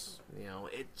things it's,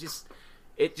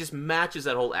 it just matches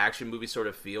that whole action movie sort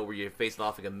of feel where you're facing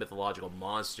off like mythological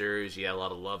monsters, you have a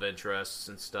lot of love interests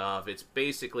and stuff. It's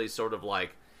basically sort of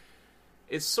like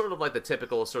the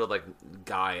typical sort of like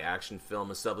guy action film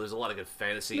and stuff. There's a lot of good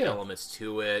fantasy elements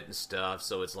to it and stuff,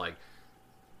 so it's like,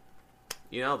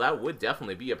 that would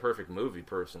definitely be a perfect movie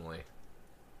personally.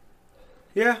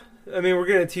 Yeah, I mean, we're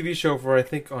getting a TV show for, I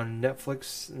think, on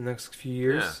Netflix in the next few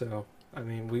years. Yeah. So, I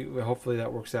mean, we hopefully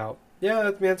that works out.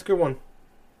 Yeah, that's a good one.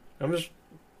 I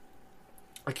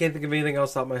can't think of anything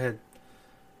else out of my head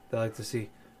that I like to see.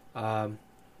 Let's...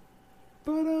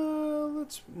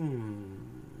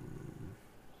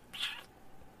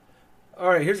 All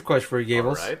right, here's a question for you,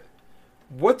 Gables. All right.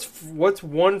 What's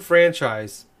one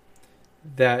franchise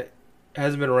that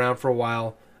hasn't been around for a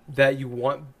while that you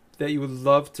would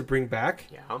love to bring back?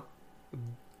 Yeah.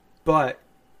 But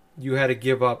you had to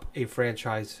give up a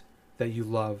franchise that you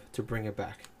love to bring it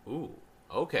back. Ooh,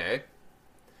 okay.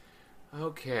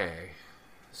 Okay.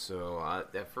 So,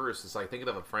 at first, it's like thinking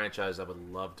of a franchise I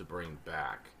would love to bring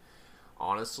back.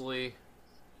 Honestly,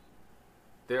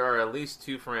 there are at least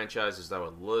two franchises that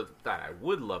I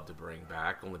would love to bring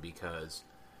back, only because,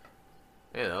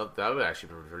 that would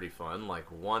actually be pretty fun.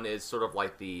 Like, one is sort of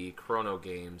like the Chrono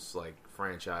Games, like,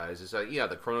 franchise. It's like,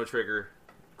 the Chrono Trigger,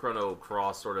 Chrono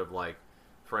Cross sort of, like,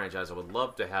 franchise. I would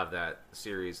love to have that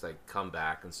series, like, come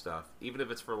back and stuff. Even if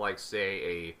it's for, like,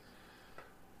 say,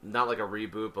 not like a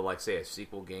reboot, but, like, say, a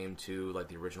sequel game to, like,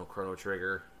 the original Chrono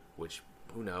Trigger, which,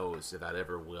 who knows if that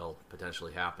ever will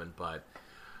potentially happen. But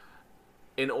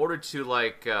in order to,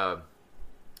 like,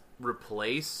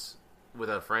 replace with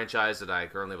a franchise that I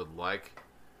currently would like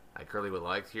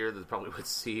here, that probably would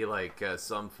see, like,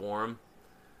 some form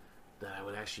that I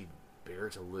would actually bear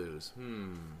to lose.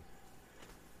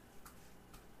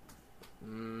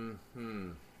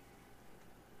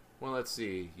 Well, let's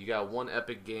see. You got one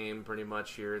epic game pretty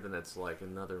much here, then it's like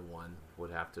another one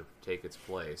would have to take its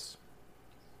place.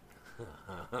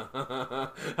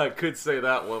 I could say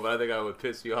that one, but I think I would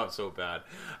piss you off so bad.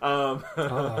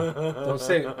 Don't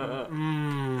say it. It's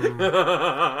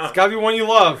gotta be one you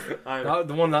love. Not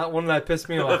the one that pissed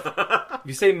me off. If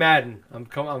you say Madden, I'm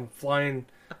flying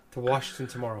to Washington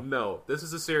tomorrow. No, this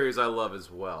is a series I love as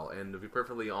well. And to be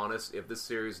perfectly honest, if this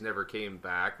series never came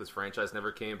back, this franchise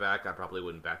never came back, I probably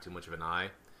wouldn't bat too much of an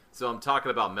eye. So I'm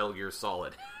talking about Metal Gear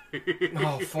Solid.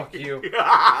 Oh, fuck you.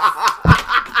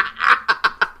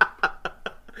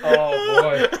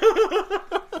 Oh,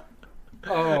 boy.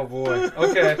 Oh, boy.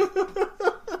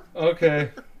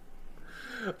 Okay.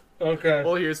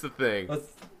 Well, here's the thing.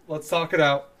 Let's talk it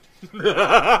out.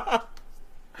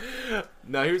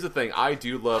 Now, here's the thing. I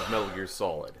do love Metal Gear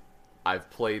Solid.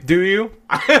 Do you?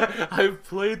 I've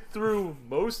played through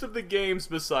most of the games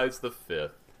besides the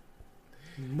 5th.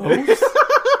 Most?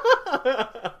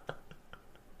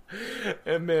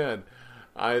 And man,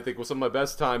 I think with some of my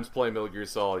best times playing Metal Gear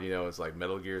Solid, it's like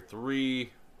Metal Gear 3,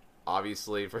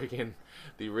 obviously, freaking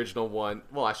the original one.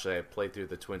 Well, actually, I played through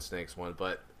the Twin Snakes one,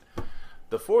 but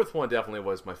the fourth one definitely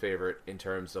was my favorite in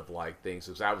terms of like things,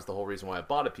 because that was the whole reason why I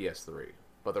bought a PS3.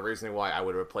 But the reason why I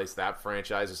would replace that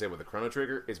franchise, say with the Chrono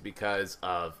Trigger, is because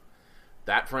of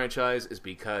that franchise, is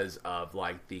because of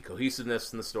like the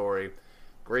cohesiveness in the story,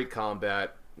 great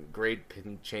combat, great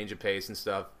change of pace and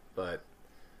stuff. But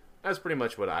that's pretty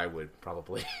much what I would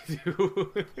probably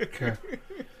do. Okay.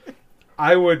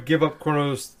 I would give up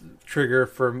Chrono's Trigger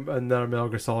for another Metal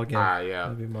Gear Solid game. Yeah.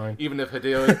 That'd be mine. Even if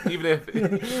Hideo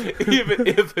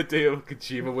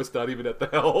Kojima was not even at the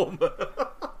helm.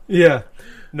 Yeah.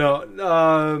 No.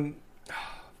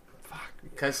 Fuck.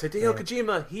 Because Hideo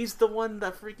Kojima, he's the one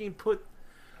that freaking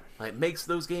makes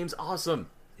those games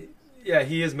awesome. Yeah,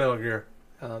 he is Metal Gear.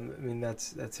 I mean,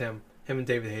 that's him. Him and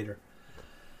David Hayter.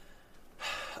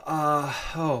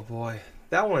 Oh boy,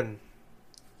 that one.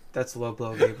 That's a low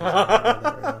blow game.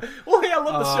 Well, hey, I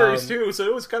love the series too, so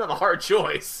it was kind of a hard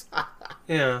choice.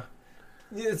 Yeah.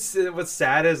 It's what's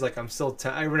sad is like I'm still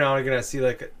every now and again I see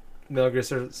like Metal Gear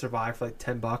Survive for like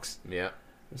 $10. Yeah.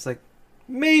 It's like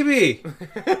maybe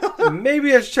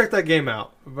I should check that game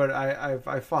out, but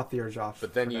I fought the urge off.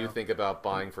 But then you think about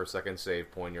buying for a second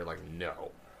save point, you're like,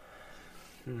 no.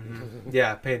 Mm-hmm.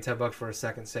 Yeah, paying $10 for a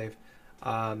second save.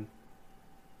 I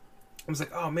was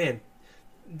like, oh man,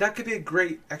 that could be a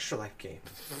great Extra Life game.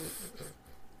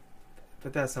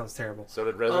 But that sounds terrible. So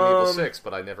did Resident Evil 6,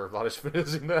 but I never bothered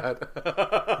finishing that.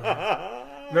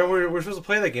 Yeah. Remember, we were supposed to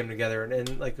play that game together,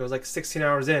 and like it was like 16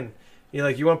 hours in. You're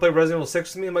like, you want to play Resident Evil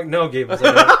 6 with me? I'm like, no, Gabe.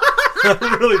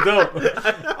 I really don't.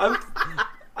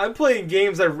 I'm playing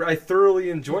games I thoroughly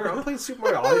enjoy. I'm playing Super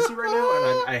Mario Odyssey right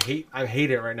now, and I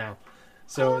hate it right now.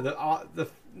 So the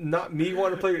not me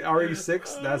wanting to play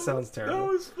RE6, that sounds terrible.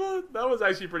 That was fun. That was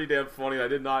actually pretty damn funny. I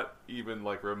did not even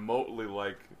remotely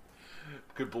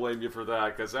could blame you for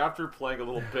that, because after playing a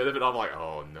little bit of it, I'm like,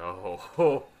 oh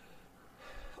no.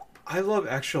 I love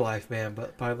Extra Life, man,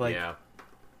 but by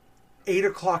 8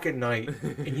 o'clock at night,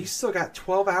 and you still got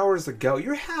 12 hours to go.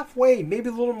 You're halfway, maybe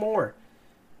a little more.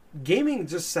 Gaming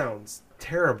just sounds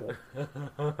terrible.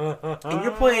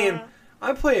 And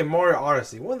I'm playing Mario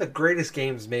Odyssey, one of the greatest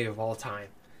games made of all time.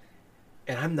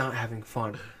 And I'm not having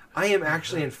fun. I am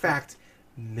actually, in fact,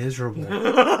 miserable.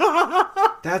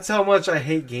 That's how much I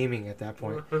hate gaming at that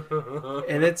point.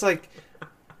 And it's like,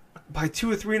 by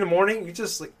 2 or 3 in the morning,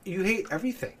 you hate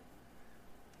everything.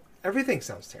 Everything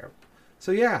sounds terrible.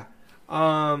 So yeah,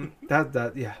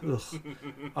 yeah.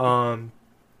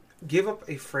 Give up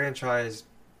a franchise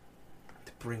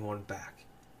to bring one back.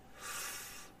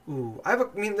 Ooh,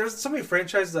 there's so many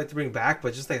franchises I like to bring back,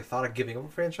 but just the thought of giving up a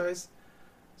franchise,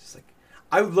 just like,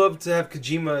 I would love to have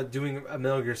Kojima doing a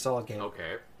Metal Gear Solid game.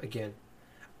 Okay. Again,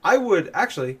 I would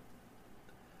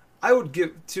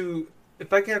give to,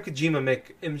 if I can have Kojima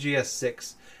make MGS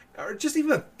 6, or just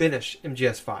even finish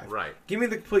MGS 5. Right. Give me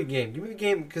the complete game. Give me the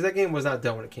game, because that game was not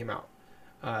done when it came out.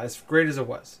 As great as it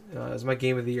was. It was my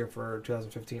game of the year for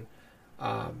 2015.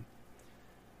 But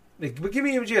give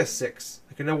me MGS 6.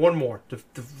 I know one more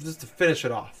just to finish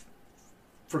it off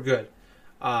for good.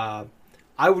 I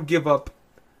would give up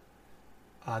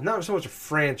not so much a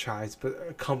franchise, but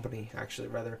a company, actually,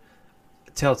 rather.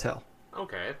 Telltale.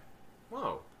 Okay.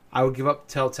 Whoa. I would give up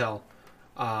Telltale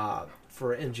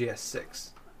for MGS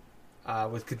 6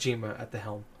 with Kojima at the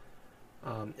helm.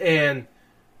 And,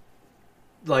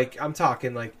 I'm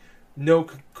talking, no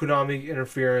Konami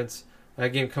interference. That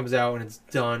game comes out and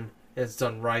it's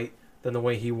done right, than the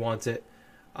way he wants it.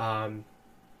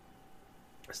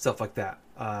 Stuff like that.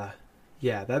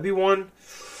 Yeah, that'd be one.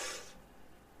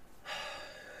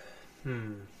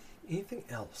 Anything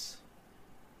else?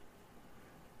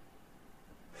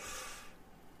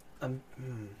 I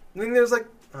mean, there's I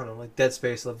don't know, Dead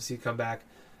Space. Love to see it come back.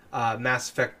 Mass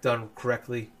Effect done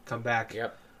correctly, come back.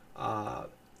 Yep. What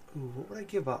would I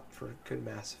give up for a good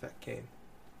Mass Effect game?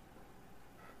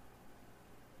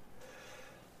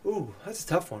 Ooh, that's a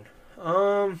tough one.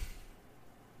 I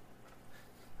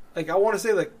want to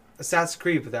say Assassin's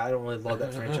Creed, but I don't really love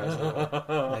that franchise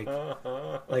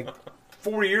anymore.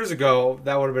 4 years ago,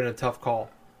 that would have been a tough call.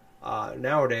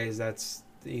 Nowadays, that's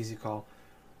the easy call.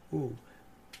 Ooh,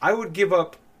 I would give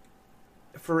up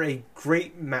for a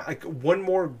great one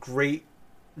more great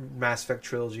Mass Effect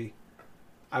trilogy.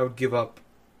 I would give up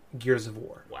Gears of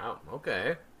War. Wow.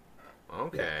 Okay.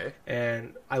 Yeah.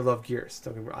 And I love Gears.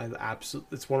 Don't get me wrong,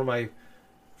 it's one of my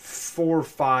 4 or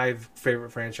 5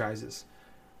 favorite franchises,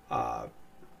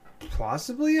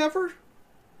 possibly ever.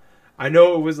 I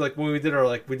know it was like when we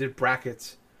did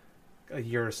brackets a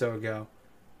year or so ago.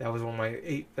 That was one of my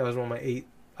 8. That was one of my 8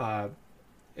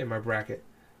 in my bracket.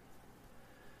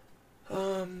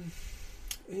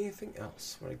 Anything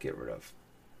else I want to get rid of?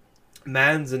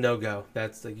 Madden's a no-go.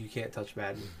 That's like, you can't touch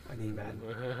Madden. I need Madden.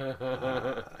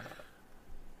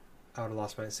 I would have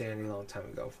lost my insanity a long time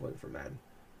ago if it wasn't for Madden.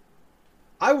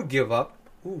 I would give up.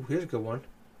 Ooh, here's a good one.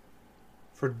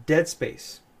 For Dead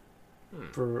Space.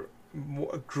 For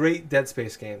great Dead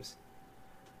Space games.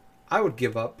 I would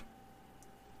give up.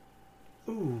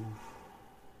 Ooh.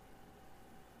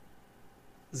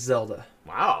 Zelda.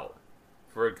 Wow.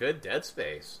 For a good Dead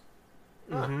Space.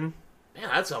 Huh. Mm-hmm. Man,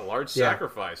 that's a large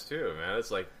sacrifice, too, man.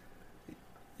 It's like...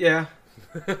 Yeah.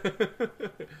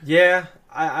 Yeah.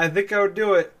 I think I would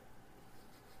do it.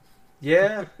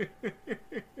 Yeah.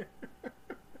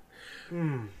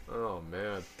 Oh,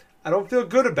 man. I don't feel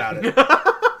good about it.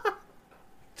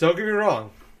 Don't get me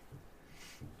wrong.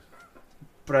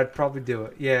 But I'd probably do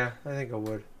it. Yeah, I think I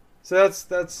would. So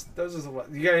those are a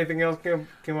lot. You got anything else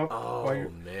came up? Oh,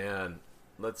 man.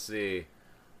 Let's see.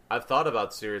 I've thought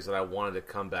about series that I wanted to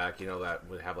come back, that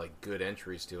would have, like, good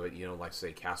entries to it. Like,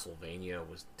 say, Castlevania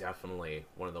was definitely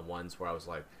one of the ones where I was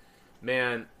like,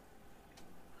 man,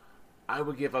 I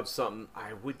would give up something.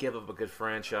 I would give up a good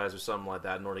franchise or something like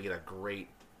that in order to get a great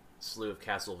slew of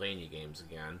Castlevania games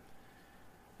again.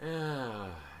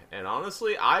 And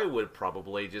honestly, I would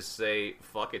probably just say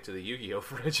fuck it to the Yu-Gi-Oh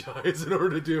franchise in order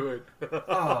to do it.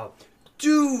 Oh,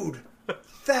 dude,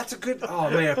 that's a good. Oh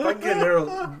man, if I can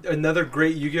get another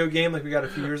great Yu-Gi-Oh game like we got a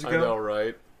few years ago, I know,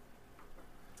 right?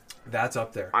 That's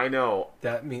up there. I know.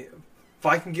 If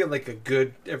I can get like a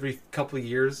good every couple of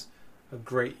years, a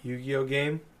great Yu-Gi-Oh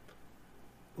game.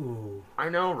 Ooh. I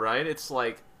know, right? It's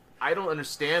like I don't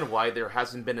understand why there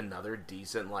hasn't been another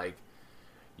decent like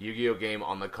Yu-Gi-Oh game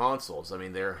on the consoles. I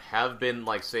mean, there have been,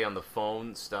 like, say, on the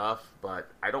phone stuff, but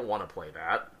I don't want to play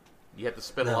that. You have to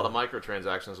spend a lot of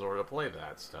microtransactions in order to play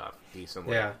that stuff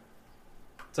decently. Yeah.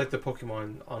 It's like the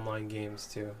Pokemon online games,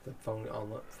 too. The phone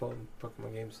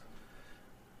Pokemon games.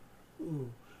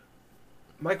 Ooh.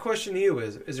 My question to you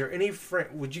is there any...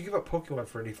 would you give up Pokemon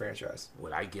for any franchise?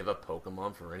 Would I give up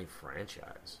Pokemon for any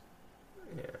franchise?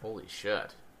 Yeah. Holy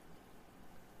shit.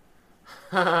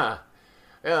 Haha.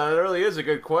 Yeah, that really is a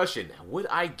good question. Would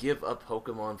I give up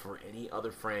Pokemon for any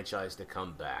other franchise to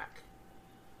come back?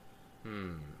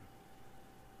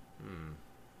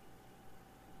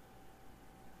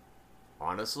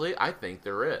 Honestly, I think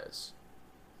there is.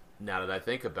 Now that I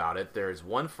think about it, there's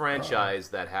one franchise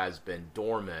that has been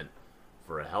dormant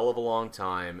for a hell of a long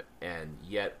time, and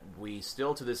yet we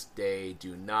still to this day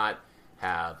do not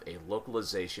have a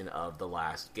localization of the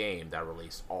last game that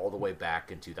released all the way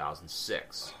back in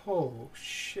 2006. Oh,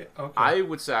 shit. Okay. I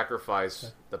would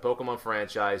sacrifice the Pokemon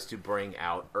franchise to bring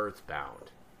out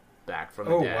Earthbound back from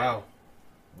the dead. Oh, wow.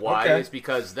 Why? Okay. It's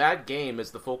because that game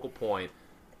is the focal point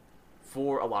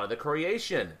for a lot of the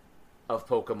creation of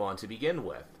Pokemon to begin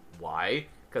with. Why?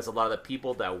 Because a lot of the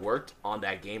people that worked on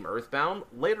that game Earthbound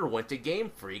later went to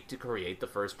Game Freak to create the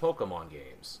first Pokemon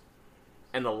games.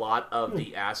 And a lot of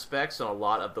the aspects and a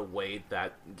lot of the way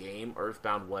that game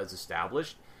Earthbound was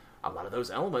established, a lot of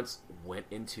those elements went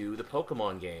into the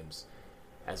Pokemon games.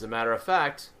 As a matter of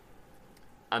fact,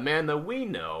 a man that we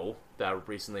know that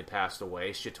recently passed away,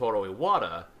 Shitoro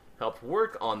Iwata, helped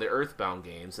work on the Earthbound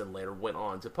games and later went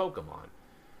on to Pokemon.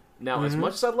 Now, as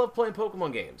much as I love playing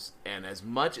Pokemon games, and as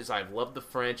much as I've loved the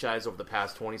franchise over the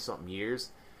past 20-something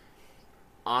years,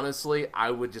 honestly,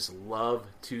 I would just love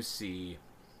to see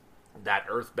that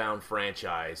Earthbound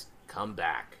franchise come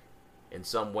back in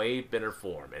some way, bit, or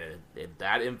form. And if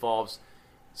that involves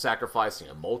sacrificing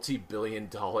a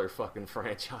multi-billion-dollar fucking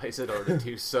franchise in order to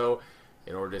do so,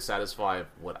 in order to satisfy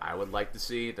what I would like to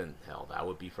see, then hell, that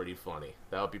would be pretty funny.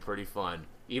 That would be pretty fun.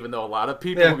 Even though a lot of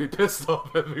people would be pissed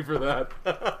off at me for that.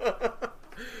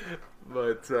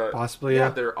 But possibly, yeah.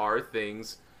 There are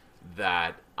things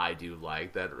that I do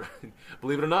like that,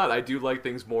 believe it or not, I do like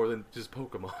things more than just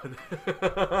Pokemon.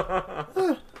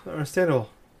 Understandable.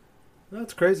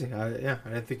 That's crazy. I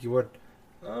didn't think you would.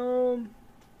 But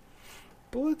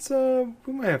let's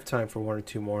we might have time for one or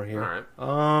two more here.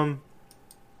 All right.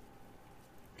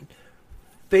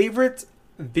 Favorite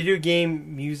video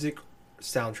game music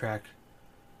soundtrack,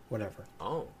 whatever.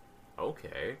 Oh,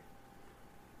 okay.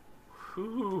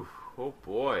 Whew, oh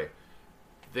boy.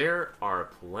 There are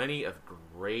plenty of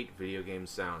great video game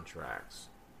soundtracks.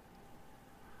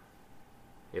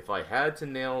 If I had to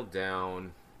nail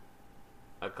down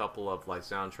a couple of like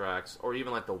soundtracks, or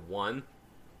even like the one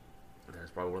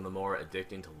that's probably one of the more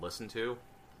addicting to listen to,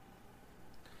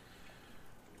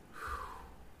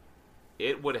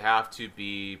 it would have to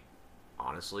be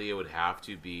honestly, it would have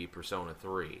to be Persona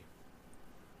 3.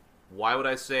 Why would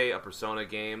I say a Persona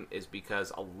game? Is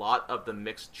because a lot of the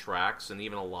mixed tracks and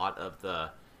even a lot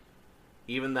of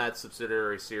even that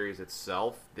subsidiary series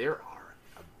itself, there are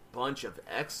a bunch of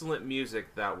excellent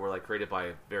music that were like created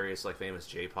by various like famous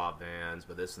J-pop bands,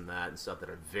 but this and that and stuff that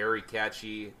are very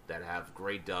catchy, that have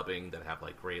great dubbing, that have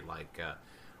like great like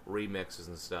remixes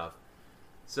and stuff.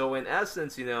 So in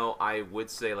essence, I would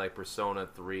say like Persona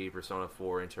 3, Persona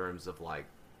 4 in terms of like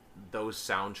those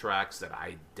soundtracks that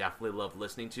I definitely love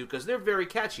listening to because they're very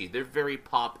catchy. They're very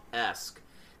pop-esque,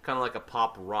 kind of like a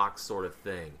pop rock sort of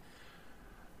thing.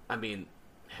 I mean,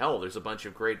 hell, there's a bunch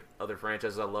of great other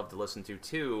franchises I love to listen to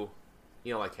too.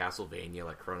 Like Castlevania,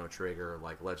 like Chrono Trigger,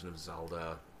 like Legend of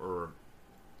Zelda, or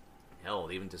hell,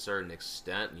 even to a certain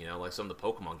extent, like some of the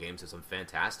Pokemon games have some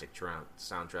fantastic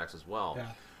soundtracks as well.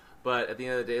 Yeah. But at the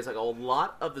end of the day, it's like a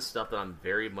lot of the stuff that I'm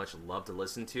very much love to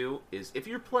listen to is if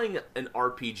you're playing an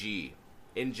RPG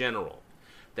in general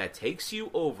that takes you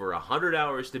over 100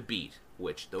 hours to beat,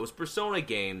 which those Persona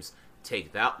games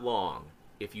take that long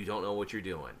if you don't know what you're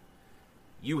doing.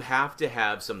 You have to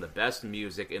have some of the best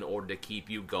music in order to keep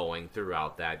you going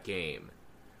throughout that game,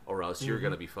 or else you're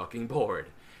going to be fucking bored.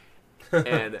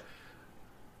 And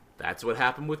that's what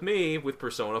happened with me with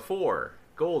Persona 4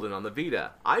 Golden on the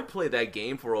Vita. I played that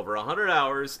game for over 100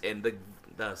 hours, and the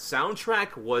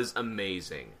soundtrack was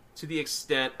amazing. To the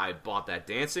extent I bought that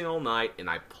Dancing All Night, and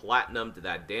I platinumed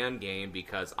that damn game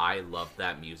because I loved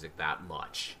that music that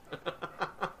much.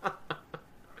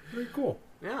 Very cool.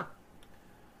 Yeah.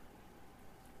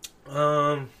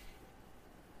 I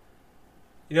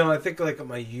think like in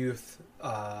my youth,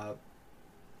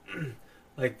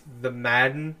 like the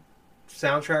Madden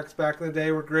soundtracks back in the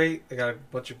day were great. They got a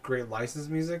bunch of great licensed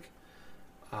music.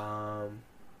 Like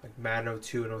Madden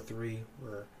 02 and 03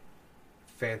 were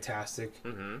fantastic.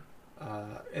 Mm-hmm.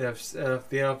 And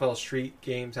the NFL Street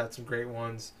games had some great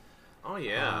ones. Oh,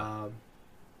 yeah.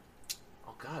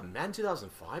 Oh, God. Madden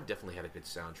 2005 definitely had a good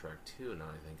soundtrack, too, now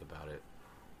I think about it.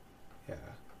 Yeah.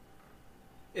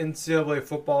 NCAA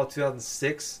football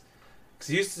 2006. Because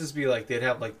it used to just be like they'd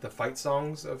have like the fight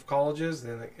songs of colleges,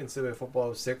 and then like NCAA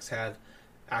football 06 had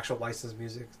actual licensed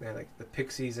music. They had like the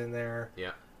Pixies in there.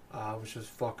 Yeah. Which was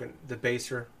fucking the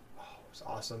Baser. Oh, it was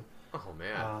awesome. Oh,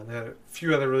 man. They had a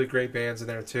few other really great bands in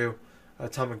there too.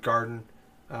 Atomic Garden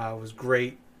was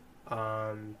great. What's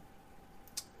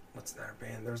another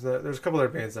band? There's a couple other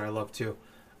bands that I love too.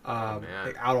 Man.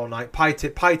 Like Out All Night, Pie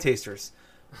Tasters.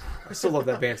 I still love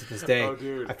that band to this day. Oh,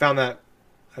 dude. I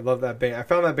love that band. I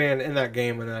found that band in that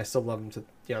game, and then I still love them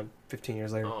to 15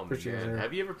 years later. Oh, 15 years man. later.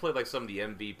 Have you ever played like some of the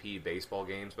MVP baseball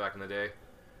games back in the day?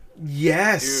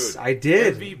 Yes, Dude, I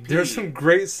did. MVP. There's some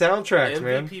great soundtracks,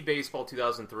 man. MVP Baseball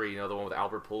 2003, the one with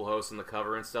Albert Pujols on the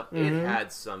cover and stuff. Mm-hmm. It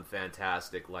had some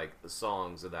fantastic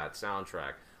songs of that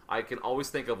soundtrack. I can always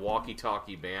think of Walkie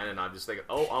Talkie Man, and I'm just thinking,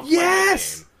 oh, I'm playing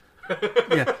Yes! that game.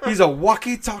 Yeah, he's a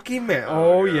walkie-talkie man.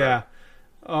 Oh, yeah. yeah.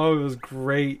 Oh, it was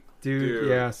great, dude.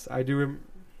 Yes, I do.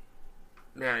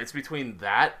 Man, it's between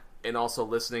that and also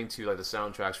listening to like the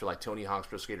soundtracks for like Tony Hawk's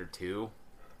Pro Skater 2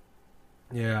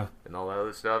 Yeah. and all that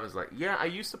other stuff. It's like, yeah, I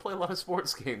used to play a lot of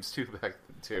sports games too back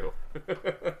then too.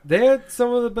 They had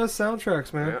some of the best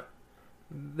soundtracks, man. Yeah.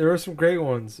 There were some great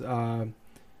ones. I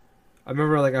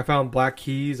remember, like, I found Black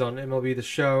Keys on MLB The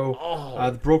Show.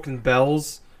 Oh. The Broken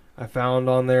Bells I found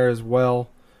on there as well.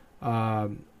 Yeah,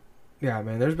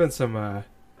 man, there's been some...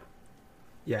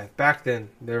 yeah, back then,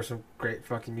 there was some great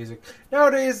fucking music.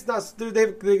 Nowadays, they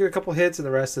get a couple hits, and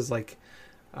the rest is, like...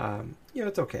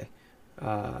 it's okay.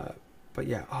 But,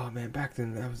 yeah, oh, man, back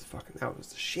then, that was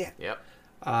the shit. Yep.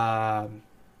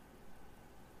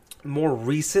 More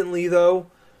recently, though,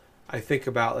 I think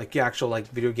about, like, actual, like,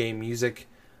 video game music.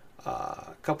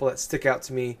 A couple that stick out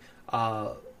to me.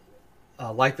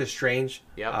 Life is Strange.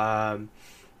 Yep.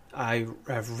 I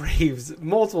have raved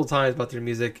multiple times about their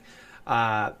music.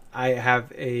 I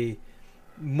have a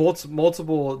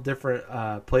multiple different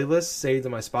playlists saved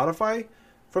on my Spotify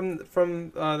from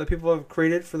the people have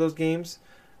created for those games.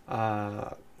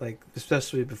 Like,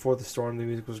 especially Before the Storm, the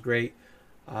music was great.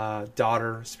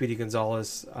 Daughter, Speedy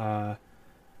Gonzalez. Trying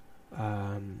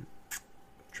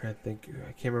to think,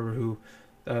 I can't remember who.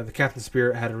 The Captain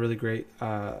Spirit had a really great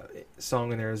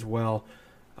song in there as well.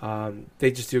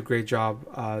 They just do a great job.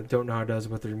 Don't Know How It Does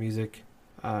with their music,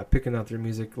 picking out their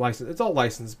music. It's all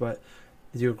licensed, but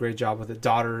they do a great job with it.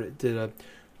 Daughter did a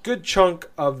good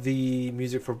chunk of the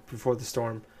music for Before the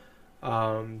Storm.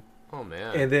 Oh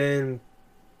man! And then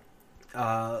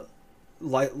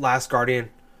Last Guardian.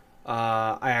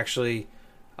 I actually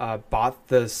bought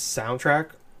the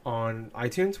soundtrack on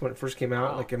iTunes when it first came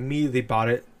out. Wow. Like, immediately bought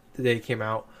it the day it came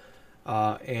out.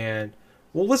 and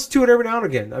we'll listen to it every now and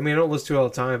again. I mean, I don't listen to it all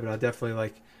the time, but I definitely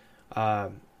like I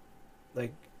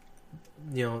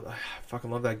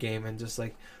fucking love that game, and just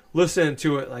like listening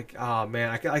to it, like, oh man,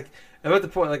 I'm at the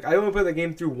point, like, I only played the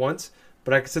game through once,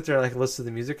 but I can sit there and I can listen to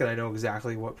the music, and I know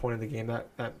exactly what point of the game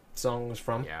that song was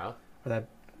from. Yeah. Or that,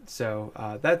 so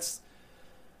that's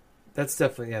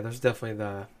definitely, yeah, there's definitely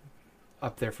the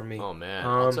up there for me. Oh man,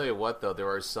 I'll tell you what though, there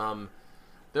are some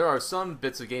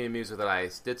bits of gaming music that I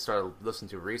did start listening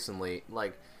to recently,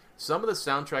 like some of the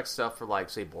soundtrack stuff for, like,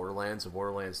 say, Borderlands and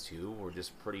Borderlands 2 were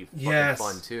just pretty fucking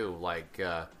fun too. Like,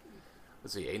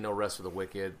 let's see, Ain't No Rest for the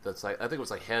Wicked. That's like, I think it was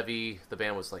like Heavy. The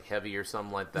band was like Heavy or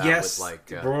something like that. Yes, with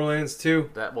like Borderlands 2.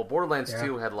 Borderlands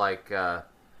 2 had like that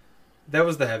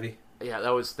was the Heavy. Yeah, that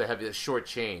was the Heavy. The Short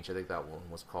Change, I think that one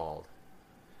was called.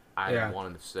 I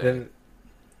wanted to say.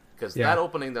 Because that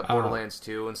opening, the Borderlands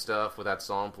 2 and stuff with that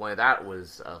song playing, that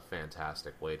was a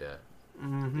fantastic way to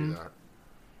do that.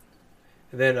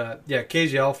 And then,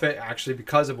 KG Elephant, actually,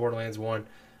 because of Borderlands 1,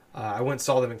 I went and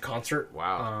saw them in concert.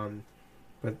 Wow.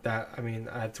 But that, I mean,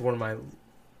 it's one of my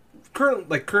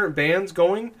current bands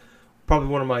going. Probably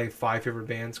one of my 5 favorite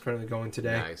bands currently going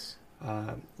today. Nice.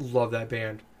 Love that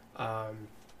band.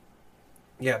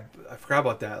 Yeah, I forgot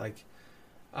about that. Like,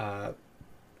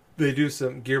 they do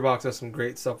some, Gearbox does some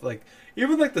great stuff. Like,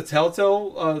 even like the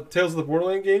Telltale Tales of the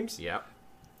Borderland games. Yep.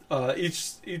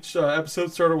 Each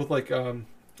episode started with like a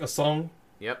song.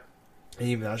 Yep. And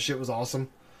even that shit was awesome.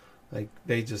 Like,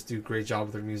 they just do a great job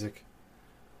with their music.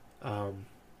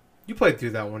 You played through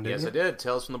that one, didn't you? Yes, I did.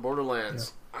 Tales from the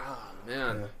Borderlands. Yeah. Oh,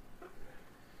 man. Yeah.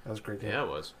 That was a great game. Yeah, it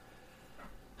was.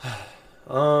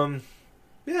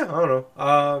 Yeah, I don't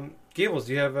know. Gables,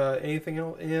 do you have anything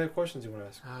else? Any other questions you want to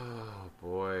ask? Oh,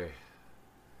 boy.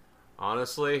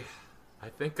 Honestly, I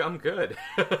think I'm good.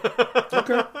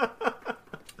 Okay.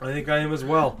 I think I am as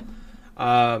well.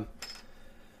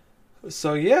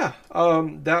 So yeah,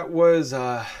 that was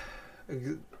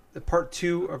part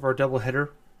 2 of our doubleheader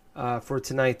for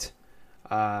tonight.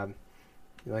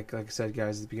 Like I said,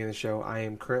 guys, at the beginning of the show, I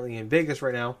am currently in Vegas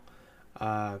right now.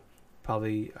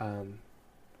 Probably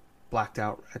blacked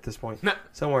out at this point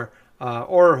somewhere,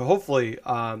 or hopefully,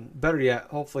 better yet,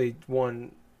 hopefully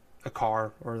won a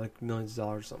car or like millions of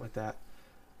dollars, something like that.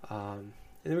 And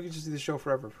then we can just do the show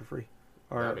forever for free.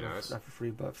 Or that'd be nice. Not for free,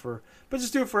 but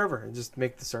just do it forever and just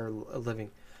make this our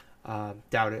living.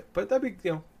 Doubt it, but that'd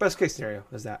be, best case scenario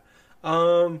is that.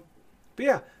 But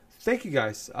yeah, thank you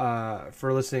guys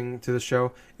for listening to the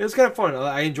show. It was kind of fun.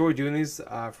 I enjoy doing these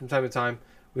from time to time.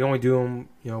 We only do them,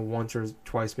 once or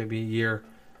twice, maybe a year.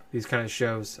 These kind of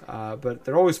shows, but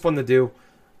they're always fun to do.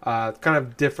 Kind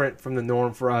of different from the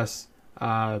norm for us.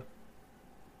 Allow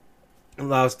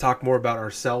us to talk more about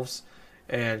ourselves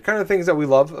and kind of things that we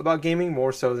love about gaming,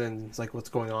 more so than like what's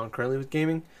going on currently with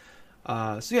gaming.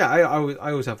 So yeah, I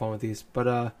always have fun with these.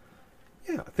 But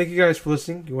yeah, thank you guys for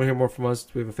listening. You want to hear more from us?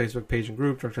 We have a Facebook page and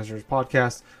group, Drunk Nerds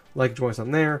Podcast. Like, join us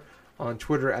on there. On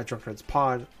Twitter at Drunk Nerds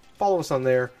Pod. Follow us on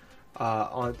there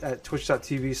at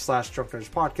twitch.tv/Drunk Nerds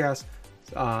Podcast.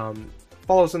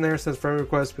 Follow us on there. Send friend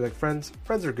requests. Be like friends.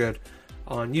 Friends are good.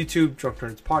 On YouTube, Drunk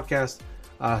Nerds Podcast.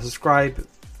 Subscribe,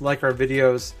 like our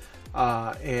videos,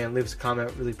 and leave us a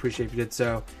comment. Really appreciate if you did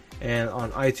so. And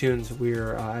on iTunes,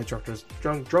 we're at Drunk Nerds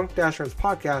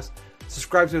Podcast.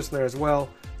 Subscribe to us in there as well.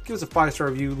 Give us a 5-star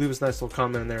review. Leave us a nice little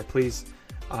comment in there, please.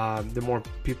 The more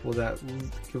people that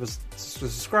give us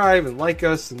subscribe and like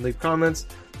us and leave comments,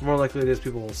 the more likely it is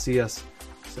people will see us.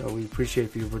 So we appreciate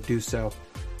if you would do so.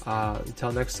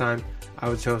 Until next time, I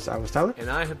was host. I was Tyler.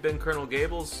 And I have been Colonel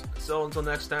Gables. So until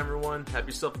next time, everyone, have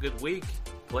yourself a good week.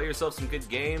 Play yourself some good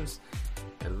games.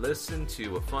 And listen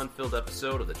to a fun-filled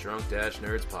episode of the Drunk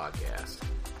Nerds Podcast.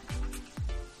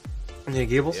 Yeah,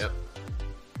 Gables? Yep.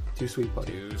 Too sweet,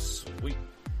 buddy. Too sweet.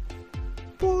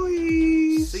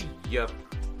 Boys! See ya.